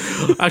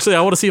 Actually,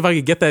 I want to see if I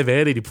can get that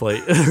vanity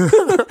plate.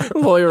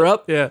 Lawyer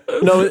Up? Yeah.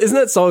 No, isn't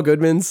that Saul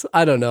Goodman's?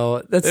 I don't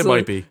know. That's It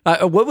might be.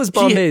 What was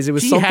Bombay's? It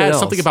was he something had else.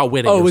 something about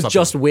winning Oh, it or was something.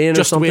 Just Win or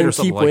Just something. Win or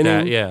something Keep like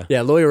winning. that, yeah.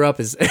 Yeah, Lawyer Up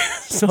is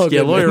Saul Yeah,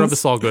 Goodman's. Lawyer Up is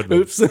Saul Goodman.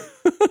 Oops.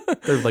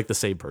 They're like the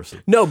same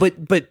person, No, but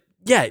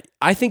yeah,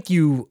 I think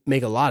you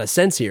make a lot of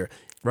sense here.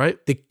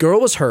 right? The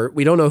girl was hurt.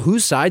 We don't know who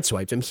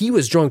sideswiped him. He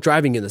was drunk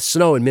driving in the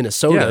snow in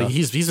Minnesota. Yeah,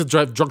 he's a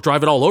drunk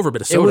driving all over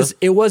Minnesota.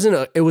 It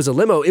was a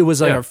limo. It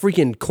was like Yeah. a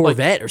freaking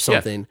Corvette or Yeah.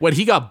 something. When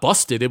he got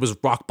busted, it was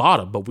rock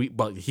bottom.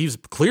 But he's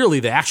clearly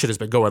the action has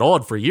been going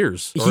on for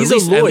years. Or He's at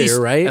least- a lawyer, at least,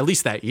 right? At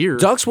least that year.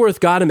 Ducksworth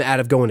got him out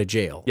of going to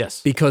jail.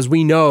 Yes. Because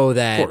we know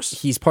that Of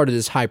course. he's part of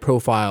this high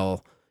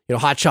profile,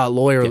 hotshot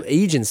lawyer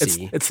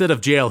agency. Instead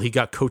of jail, he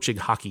got coaching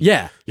hockey.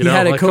 Yeah. You He know,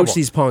 had to like, come coach on.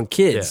 these punk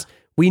kids. Yeah.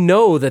 We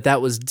know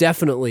that was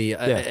definitely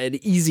an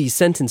easy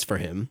sentence for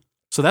him.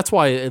 So that's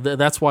why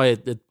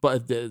it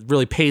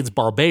really pains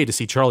Bombay to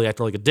see Charlie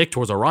acting like a dick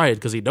towards Orion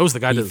because he knows the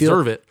guy doesn't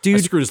deserve it. Dude,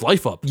 I screwed his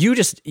life up. You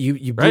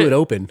blew Right? it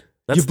open.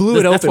 That's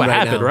what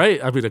happened, now.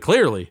 right? I mean,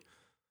 clearly.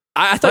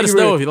 I thought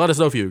Let us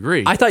know if you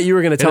agree. I thought you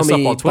were going to Hit tell us up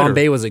me on Twitter.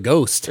 Bombay was a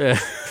ghost. Yeah.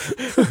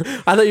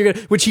 I thought you were going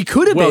to, which he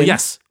could have Well, been.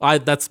 yes,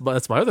 that's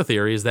my other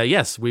theory is that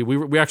yes, we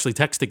were actually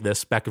texting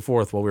this back and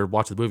forth while we were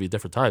watching the movie at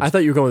different times. I thought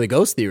you were going with the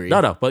ghost theory.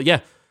 No, but yeah,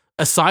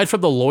 aside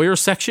from the lawyer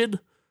section,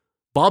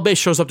 Bombay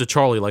shows up to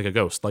Charlie like a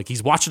ghost. Like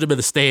he's watching him in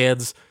the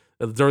stands.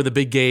 during the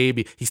big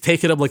game. He's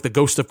taking him like the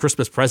ghost of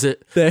Christmas present,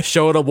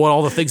 showing him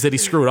all the things that he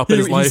screwed up in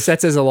his life. He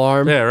sets his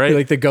alarm. Yeah, right.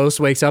 Like the ghost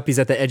wakes up. He's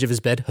at the edge of his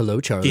bed. Hello,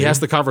 Charlie. He has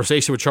the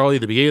conversation with Charlie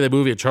at the beginning of the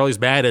movie, and Charlie's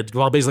mad, and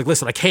Bombay's like,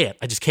 "Listen, I can't.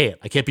 I just can't.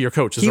 I can't be your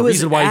coach. There's a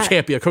reason why you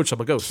can't be a coach.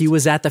 I'm a ghost." He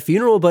was at the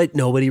funeral, but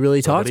nobody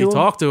really talked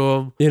to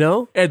him. You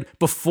know? And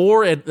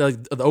before the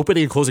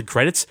opening and closing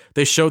credits,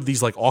 they showed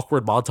these like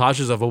awkward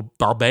montages of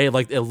Bombay.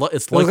 Like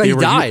it's like he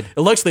died.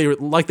 It looks they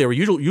were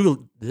usually.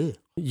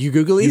 You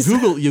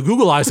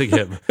Googleizing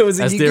him, was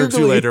as Derek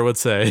Zoolander would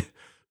say.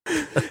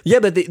 Yeah,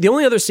 but the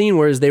only other scene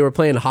was they were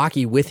playing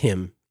hockey with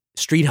him,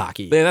 street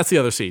hockey. Yeah, that's the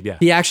other scene. Yeah,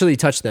 he actually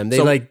touched them.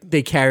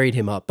 They carried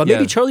him up, but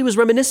maybe Charlie was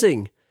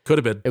reminiscing. Could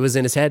have been. It was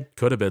in his head.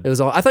 Could have been. It was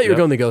all. I thought you were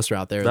going the ghost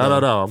route there.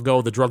 No. I'm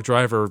going the drunk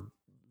driver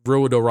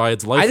ruined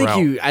Orion's life.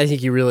 I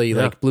think you really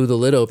blew the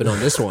lid open on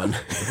this one.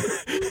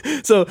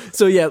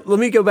 So yeah, let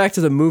me go back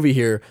to the movie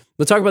here.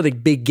 Let's talk about the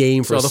big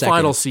game for a second. So the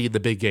final scene, the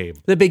big game.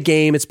 The big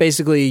game, it's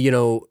basically,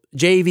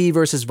 JV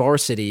versus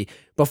varsity.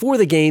 Before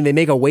the game, they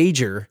make a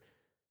wager.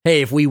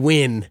 Hey, if we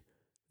win,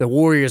 the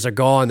Warriors are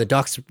gone. The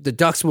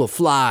Ducks will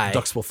fly.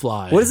 Ducks will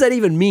fly. What does that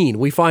even mean?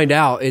 We find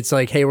out it's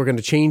like, hey, we're going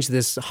to change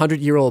this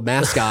 100-year-old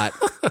mascot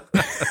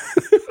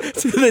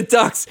to the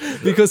Ducks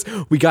because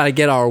we got to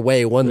get our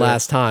way one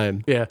last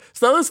time. Yeah.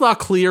 So it's not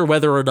clear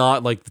whether or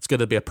not like it's going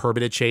to be a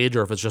permanent change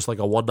or if it's just like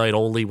a one night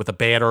only with a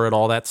banner and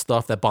all that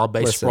stuff that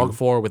Bombay sprung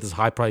for with his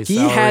high price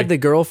salary. He had the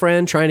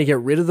girlfriend trying to get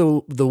rid of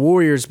the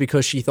Warriors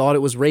because she thought it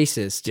was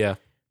racist. Yeah.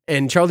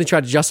 And Charlie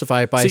tried to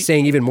justify it by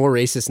saying even more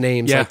racist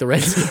names like the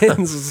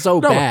Redskins. It's so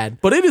bad.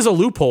 But it is a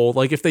loophole.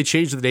 Like if they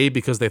change the name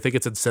because they think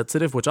it's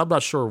insensitive, which I'm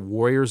not sure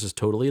Warriors is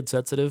totally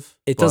insensitive.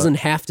 It doesn't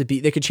have to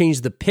be. They could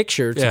change the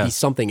picture to be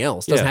something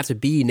else. It doesn't have to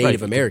be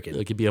Native American.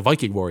 It could be a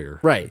Viking warrior.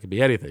 Right. It could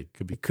be anything.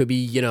 It could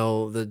be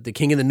the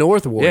King of the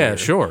North warrior. Yeah,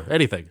 sure.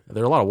 Anything.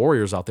 There are a lot of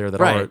warriors out there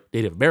that aren't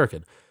Native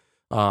American.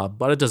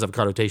 But it does have a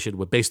connotation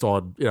with based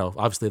on,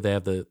 obviously they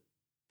have the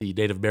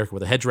Native American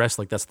with a headdress.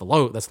 Like that's the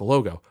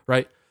logo,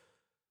 right?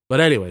 But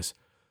anyways,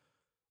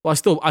 well,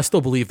 I still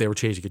believe they were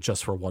changing it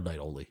just for one night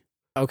only.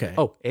 Okay.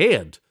 Oh,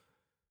 and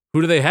who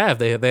do they have?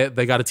 They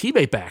got a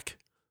teammate back.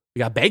 They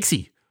got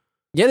Banksy.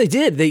 Yeah, they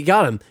did. They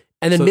got him,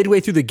 and then midway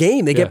through the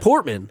game, they get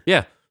Portman.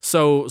 Yeah.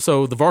 So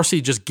the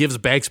varsity just gives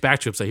Banks back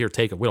to him. Say, here,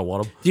 take him. We don't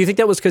want him. Do you think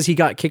that was because he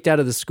got kicked out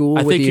of the school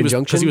with the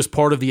injunction? Because he was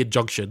part of the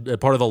injunction and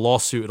part of the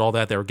lawsuit and all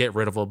that. They were getting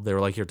rid of him. They were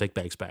like, here, take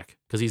Banks back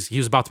because he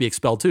was about to be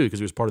expelled too because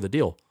he was part of the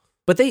deal.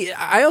 But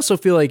I also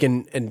feel like,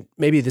 and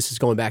maybe this is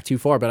going back too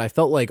far, but I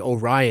felt like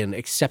Orion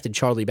accepted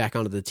Charlie back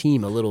onto the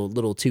team a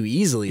little too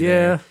easily. Yeah.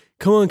 There.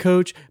 Come on,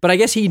 coach. But I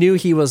guess he knew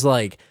he was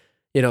like,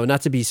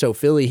 not to be so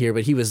Philly here,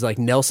 but he was like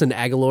Nelson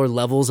Aguilar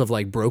levels of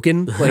like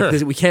broken.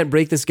 Like we can't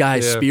break this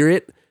guy's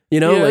spirit.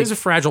 Like, he's a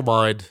fragile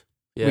mind.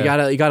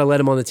 Yeah. You gotta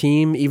let him on the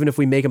team, even if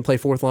we make him play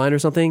fourth line or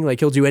something. Like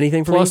he'll do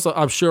anything for Plus, me.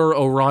 I'm sure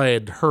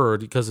Orion heard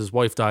because his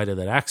wife died in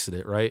that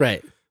accident, right?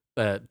 Right.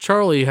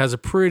 Charlie has a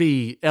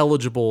pretty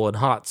eligible and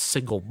hot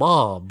single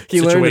mom he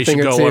situation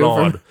going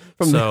on.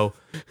 From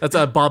that's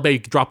Bombay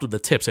dropped him the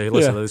tip. Say,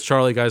 listen, this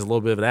Charlie guy's a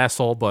little bit of an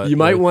asshole, but you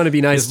might want to be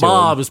nice his to him.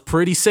 mom is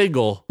pretty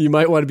single. You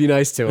might want to be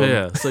nice to him.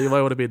 Yeah, so you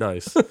might want to be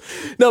nice.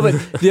 No, but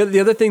the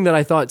other thing that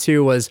I thought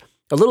too was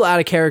a little out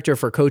of character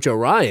for Coach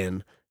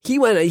Orion.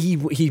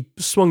 He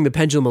swung the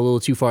pendulum a little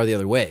too far the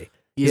other way.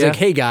 He's like,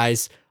 hey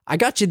guys, I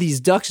got you these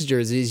Ducks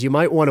jerseys. You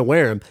might want to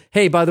wear them.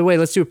 Hey, by the way,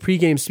 let's do a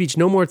pregame speech.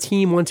 No more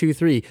team 1, 2,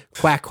 3.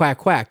 Quack, quack,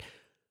 quack.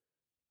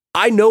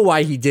 I know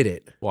why he did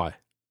it. Why?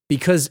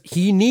 Because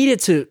he needed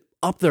to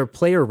up their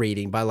player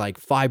rating by like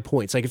 5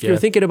 points. Like if you're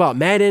thinking about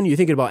Madden, you're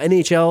thinking about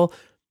NHL,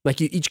 like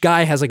each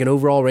guy has like an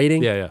overall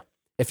rating. Yeah.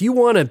 If you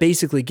want to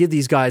basically give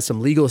these guys some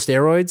legal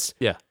steroids,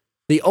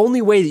 the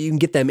only way that you can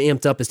get them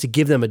amped up is to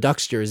give them a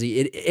Ducks jersey.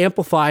 It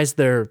amplifies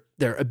their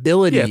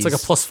abilities. Yeah, it's like a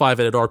 +5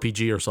 in an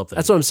RPG or something.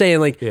 That's what I'm saying.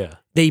 Like,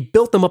 they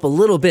built them up a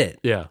little bit.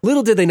 Yeah.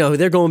 Little did they know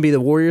they're going to be the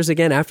Warriors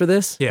again after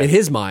this. Yeah. In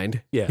his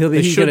mind, he's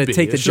going to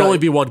take the. It should only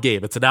be one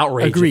game. It's an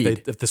outrage.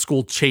 Agreed. If the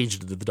school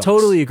changed the Ducks.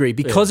 Totally agree.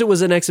 Because it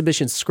was an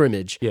exhibition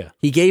scrimmage. Yeah.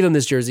 He gave him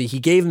this jersey. He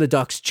gave him the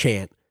Ducks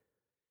chant.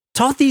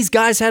 Taught these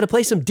guys how to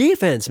play some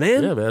defense,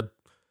 man. Yeah, man.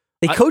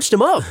 They coached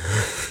him up.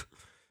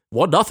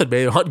 1-0,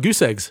 man. Hunting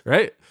goose eggs,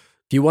 right?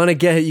 If you want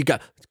to you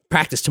got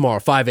practice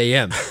tomorrow, 5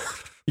 a.m.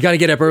 You got to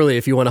get up early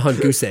if you want to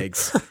hunt goose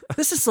eggs.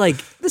 This is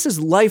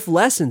life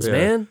lessons,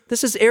 man.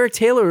 This is Eric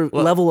Taylor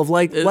level of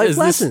life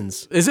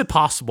lessons. Is it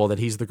possible that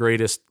he's the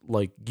greatest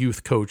like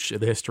youth coach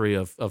in the history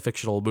of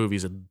fictional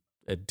movies and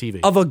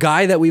TV? Of a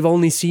guy that we've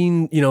only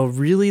seen,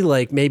 really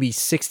like maybe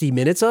 60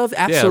 minutes of?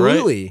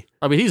 Absolutely. Yeah, right?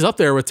 I mean, he's up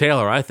there with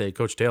Taylor, I think.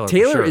 Coach Taylor.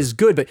 Taylor is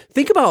good, but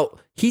think about,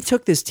 he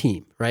took this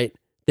team, right?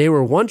 They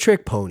were one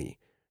trick pony.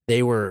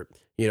 They were,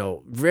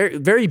 very,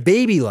 very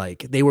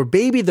baby-like. They were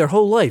babied their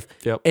whole life.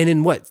 Yep. And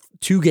in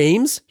 2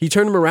 games, he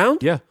turned them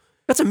around? Yeah.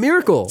 That's a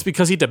miracle. It's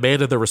because he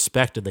demanded the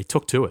respect and they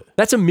took to it.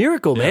 That's a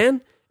miracle,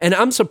 man. And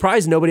I'm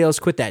surprised nobody else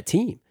quit that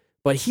team.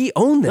 But he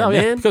owned them,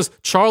 man. Because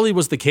Charlie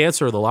was the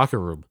cancer in the locker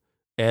room.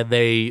 And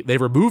they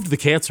removed the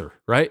cancer,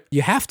 right?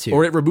 You have to.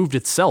 Or it removed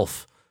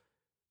itself.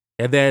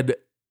 And then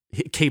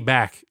he came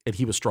back and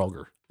he was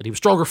stronger. And he was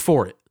stronger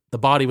for it. The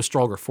body was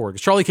stronger for it.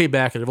 Because Charlie came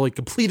back and it really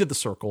completed the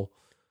circle.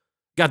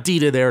 Got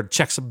Dean in there to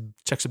check some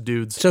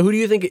dudes. So who do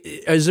you think,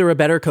 is there a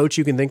better coach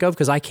you can think of?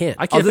 Because I can't.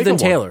 I can't other think than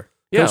of one. Taylor.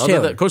 Yeah, Coach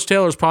Taylor. Coach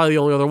Taylor is probably the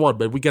only other one,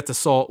 but we got to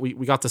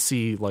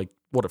see like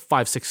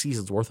 5-6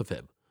 seasons worth of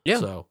him. Yeah.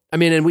 So I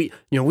mean, and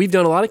we've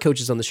done a lot of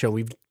coaches on the show.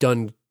 We've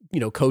done,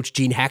 Coach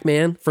Gene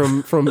Hackman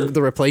from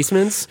The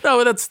Replacements.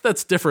 no,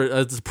 that's different.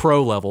 It's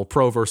pro level,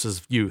 pro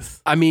versus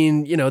youth. I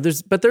mean,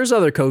 there's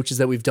other coaches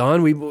that we've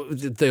done.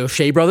 The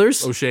O'Shea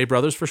brothers. O'Shea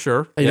brothers for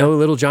sure.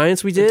 Little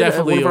Giants we did.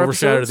 Definitely at one of our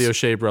overshadowed episodes. the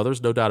O'Shea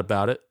brothers, no doubt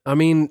about it. I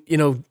mean,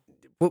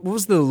 what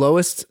was the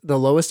lowest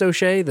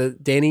O'Shea? The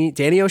Danny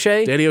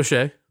O'Shea? Danny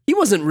O'Shea. He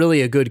wasn't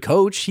really a good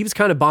coach. He was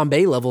kind of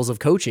Bombay levels of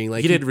coaching.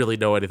 Like He didn't really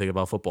know anything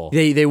about football.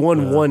 They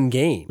won one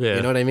game. Yeah.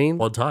 You know what I mean?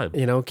 One time.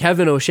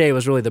 Kevin O'Shea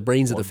was really the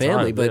brains of the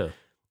family, but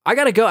I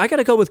gotta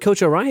go with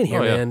Coach O'Ryan here,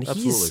 Oh, yeah, man.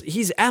 absolutely.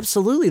 He's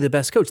absolutely the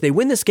best coach. They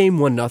win this game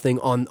 1-0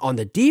 on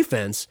the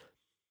defense,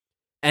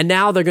 and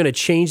now they're gonna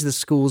change the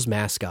school's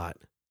mascot.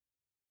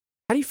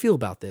 How do you feel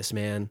about this,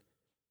 man?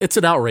 It's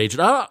an outrage.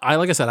 I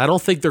like I said, I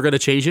don't think they're going to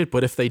change it,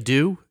 but if they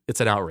do, it's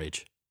an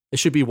outrage. It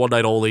should be one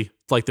night only.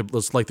 It's like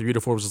the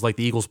uniforms. It's like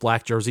the Eagles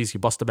black jerseys. You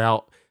bust them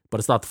out, but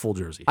it's not the full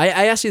jersey.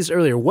 I asked you this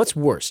earlier. What's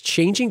worse,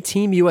 changing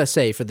Team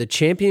USA for the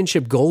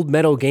championship gold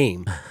medal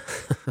game?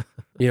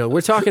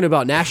 We're talking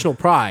about national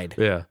pride.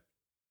 Yeah.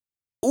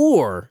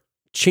 Or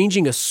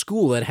changing a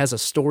school that has a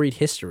storied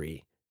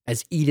history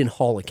as Eden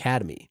Hall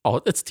Academy.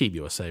 Oh, it's Team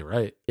USA,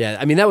 right? Yeah,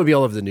 I mean, that would be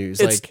all over the news.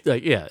 It's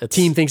It's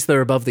team thinks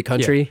they're above the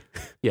country.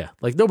 Yeah,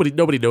 like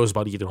nobody knows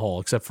about Eden Hall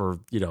except for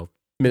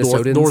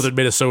Minnesotans. northern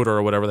Minnesota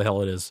or whatever the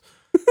hell it is.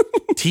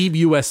 Team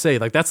USA,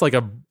 like that's like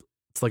a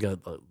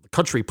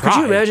country pride. Could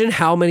you imagine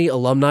how many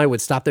alumni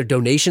would stop their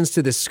donations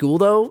to this school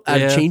though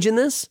out of changing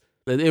this?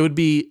 It would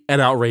be an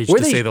outrage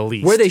to say the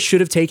least. Where they should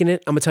have taken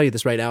it, I'm gonna tell you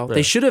this right now. Yeah.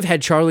 They should have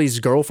had Charlie's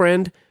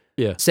girlfriend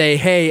say,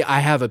 "Hey, I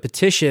have a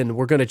petition.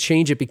 We're gonna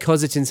change it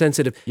because it's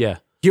insensitive." Yeah.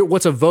 Here,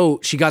 what's a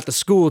vote? She got the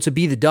school to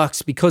be the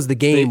Ducks because the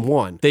game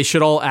won. They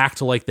should all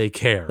act like they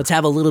care. Let's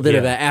have a little bit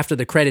of an after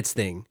the credits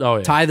thing. Oh,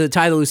 yeah. Tie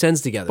the loose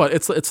ends together. But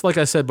it's like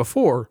I said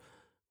before,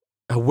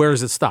 where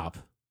does it stop?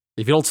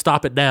 If you don't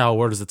stop it now,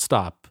 where does it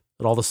stop?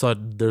 And all of a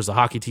sudden, there's a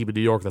hockey team in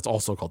New York that's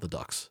also called the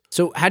Ducks.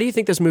 So how do you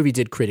think this movie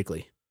did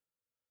critically?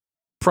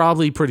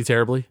 Probably pretty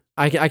terribly.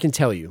 I can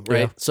tell you,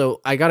 right? Yeah.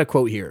 So I got a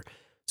quote here.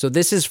 So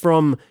this is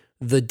from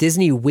the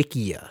Disney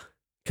Wikia,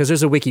 because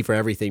there's a wiki for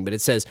everything, but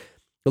it says,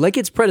 like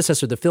its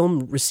predecessor, the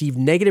film received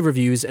negative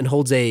reviews and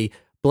holds a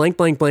blank,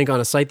 blank, blank on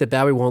a site that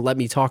Bowie won't let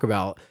me talk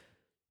about.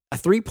 A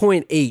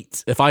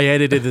 3.8. If I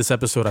edited this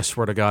episode, I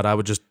swear to God, I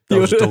would just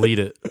delete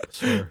it.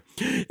 Sure.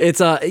 It's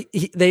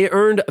they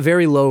earned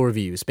very low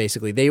reviews,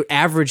 basically. They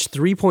averaged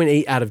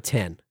 3.8 out of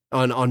 10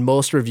 on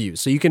most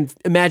reviews. So you can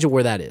imagine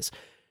where that is.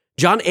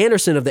 John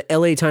Anderson of the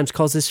LA Times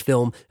calls this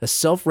film a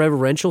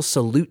self-reverential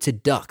salute to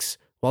Ducks,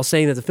 while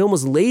saying that the film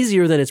was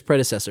lazier than its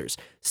predecessors.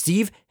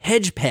 Steve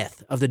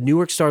Hedgepeth of the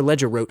Newark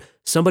Star-Ledger wrote,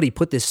 "Somebody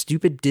put this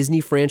stupid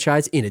Disney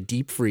franchise in a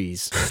deep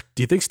freeze."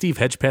 Do you think Steve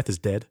Hedgepeth is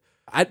dead?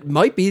 It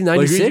might be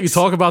 96. Like, you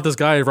talk about this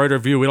guy, write a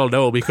review, we don't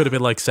know him. He could have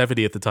been like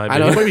 70 at the time.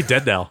 He might be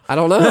dead now. I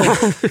don't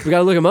know. We got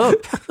to look him up.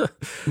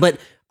 But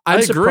I'm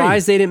I agree.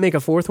 surprised they didn't make a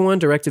fourth one,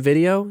 direct to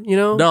video,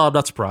 No, I'm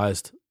not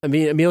surprised. I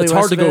mean, Emilio It's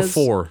hard to go Estevez,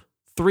 4.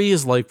 3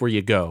 is like where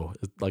you go.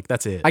 Like,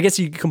 that's it. I guess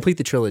you complete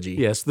the trilogy.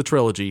 Yes, the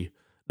trilogy.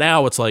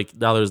 Now it's like,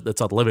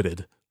 it's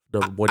unlimited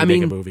when you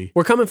make a movie.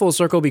 We're coming full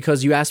circle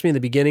because you asked me in the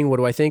beginning, what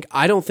do I think?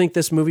 I don't think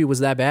this movie was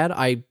that bad.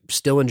 I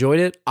still enjoyed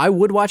it. I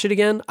would watch it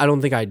again. I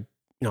don't think I'm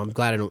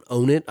glad I don't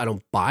own it. I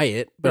don't buy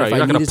it. But Right, if you're I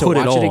not gonna needed to put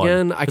watch it it on.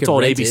 again, I It's could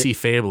on rent ABC it.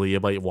 Family. You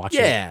might watch it.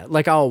 Yeah,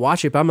 like I'll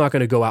watch it, but I'm not going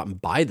to go out and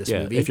buy this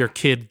Yeah, movie. if your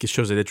kid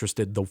shows an interest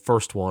in the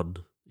first one,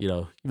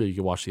 you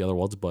can watch the other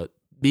ones. But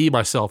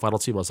myself, I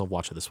don't see myself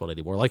watching this one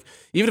anymore. Like,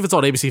 even if it's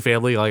on ABC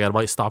Family, like I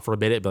might stop for a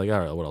minute and be like, all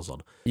right, what else is on?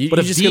 But you're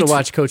just going to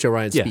watch Coach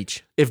O'Ryan's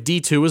speech. If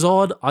D2 is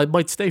on, I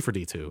might stay for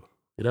D2,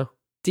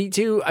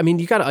 D2, I mean,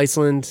 you got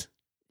Iceland.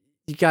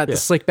 You got the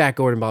slick back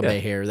Gordon Bombay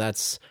hair.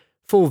 That's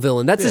full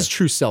villain. That's his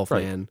true self,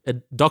 Right. man.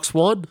 And Ducks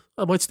 1,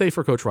 I might stay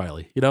for Coach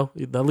Riley.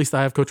 At least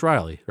I have Coach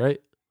Riley, right?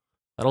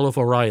 I don't know if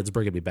Orion's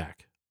bringing me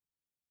back.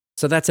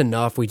 So that's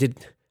enough.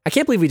 I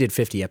can't believe we did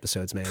 50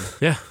 episodes, man.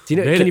 Yeah.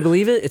 Can you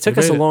believe it? It took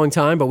us a long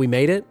time, but we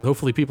made it.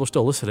 Hopefully people are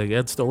still listening to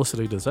this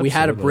episode. We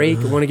had a break.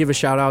 I want to give a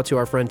shout out to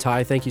our friend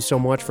Ty. Thank you so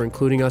much for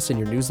including us in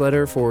your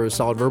newsletter for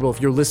Solid Verbal. If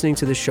you're listening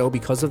to this show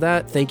because of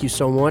that, thank you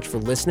so much for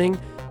listening.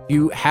 If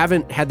you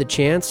haven't had the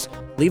chance,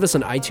 leave us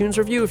an iTunes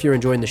review if you're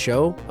enjoying the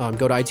show.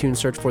 Go to iTunes,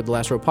 search for The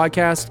Last Row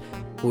Podcast.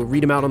 We'll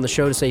read them out on the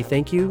show to say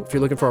thank you. If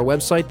you're looking for our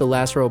website,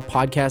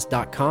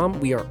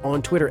 thelastrowpodcast.com. We are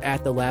on Twitter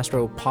at The Last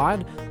Row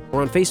Pod.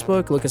 We're on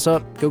Facebook. Look us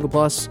up.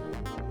 Google+.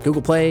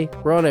 Google Play,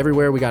 we're on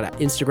everywhere. We got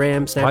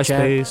Instagram,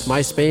 Snapchat,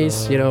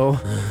 MySpace,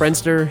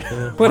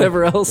 Friendster,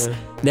 whatever else,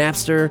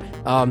 Napster.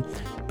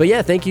 But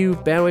yeah, thank you,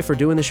 Banway, for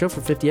doing the show for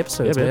 50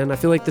 episodes, Yeah, man. man. I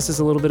feel like this is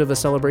a little bit of a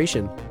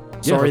celebration.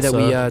 Sorry that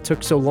we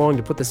took so long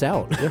to put this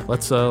out. Yeah,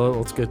 let's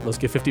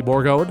get 50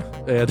 more going,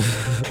 and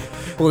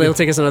Well, they'll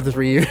take us another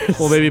 3 years.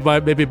 Well, maybe by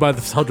the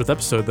 100th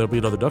episode, there'll be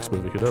another Ducks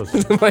movie. Who knows?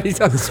 The Mighty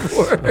Ducks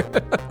 4.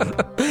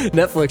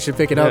 Netflix should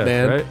pick it up,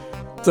 man. Right?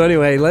 So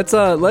anyway,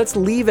 let's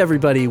leave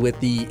everybody with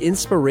the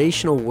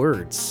inspirational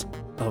words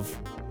of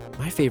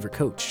my favorite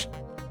coach,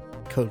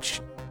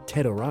 Coach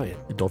Ted O'Ryan.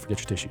 And don't forget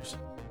your tissues.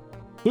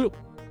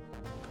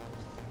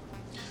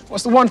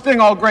 What's the one thing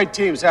all great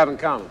teams have in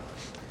common?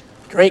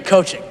 Great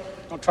coaching.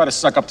 Don't try to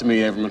suck up to me,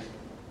 Averman.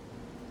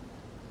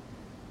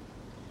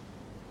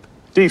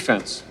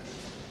 Defense.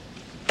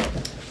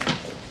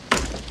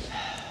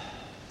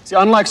 See,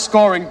 unlike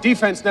scoring,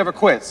 defense never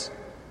quits.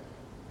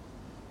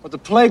 But to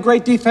play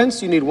great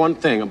defense, you need one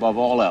thing above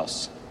all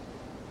else.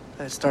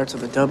 That starts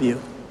with a W.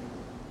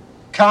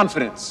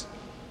 Confidence.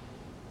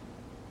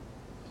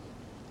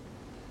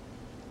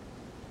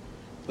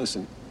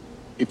 Listen,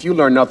 if you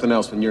learn nothing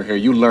else when you're here,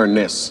 you learn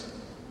this.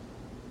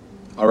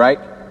 All right?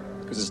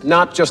 Because it's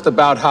not just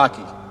about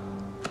hockey.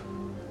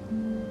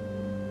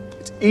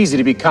 It's easy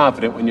to be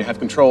confident when you have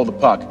control of the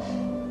puck.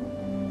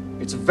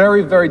 It's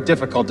very, very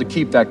difficult to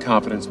keep that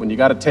confidence when you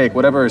got to take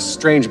whatever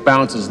strange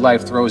bounces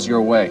life throws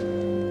your way.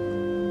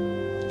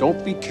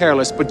 Don't be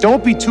careless, but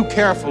don't be too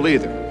careful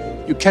either.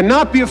 You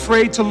cannot be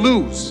afraid to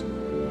lose.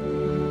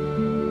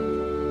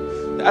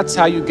 That's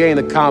how you gain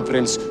the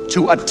confidence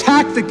to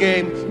attack the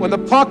game when the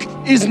puck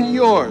isn't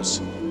yours.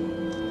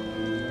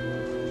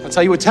 That's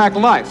how you attack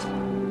life,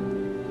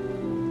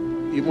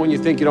 even when you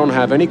think you don't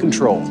have any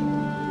control.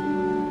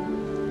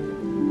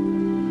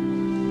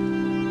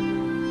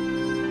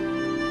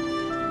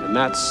 And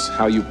that's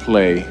how you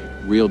play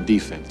real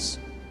defense.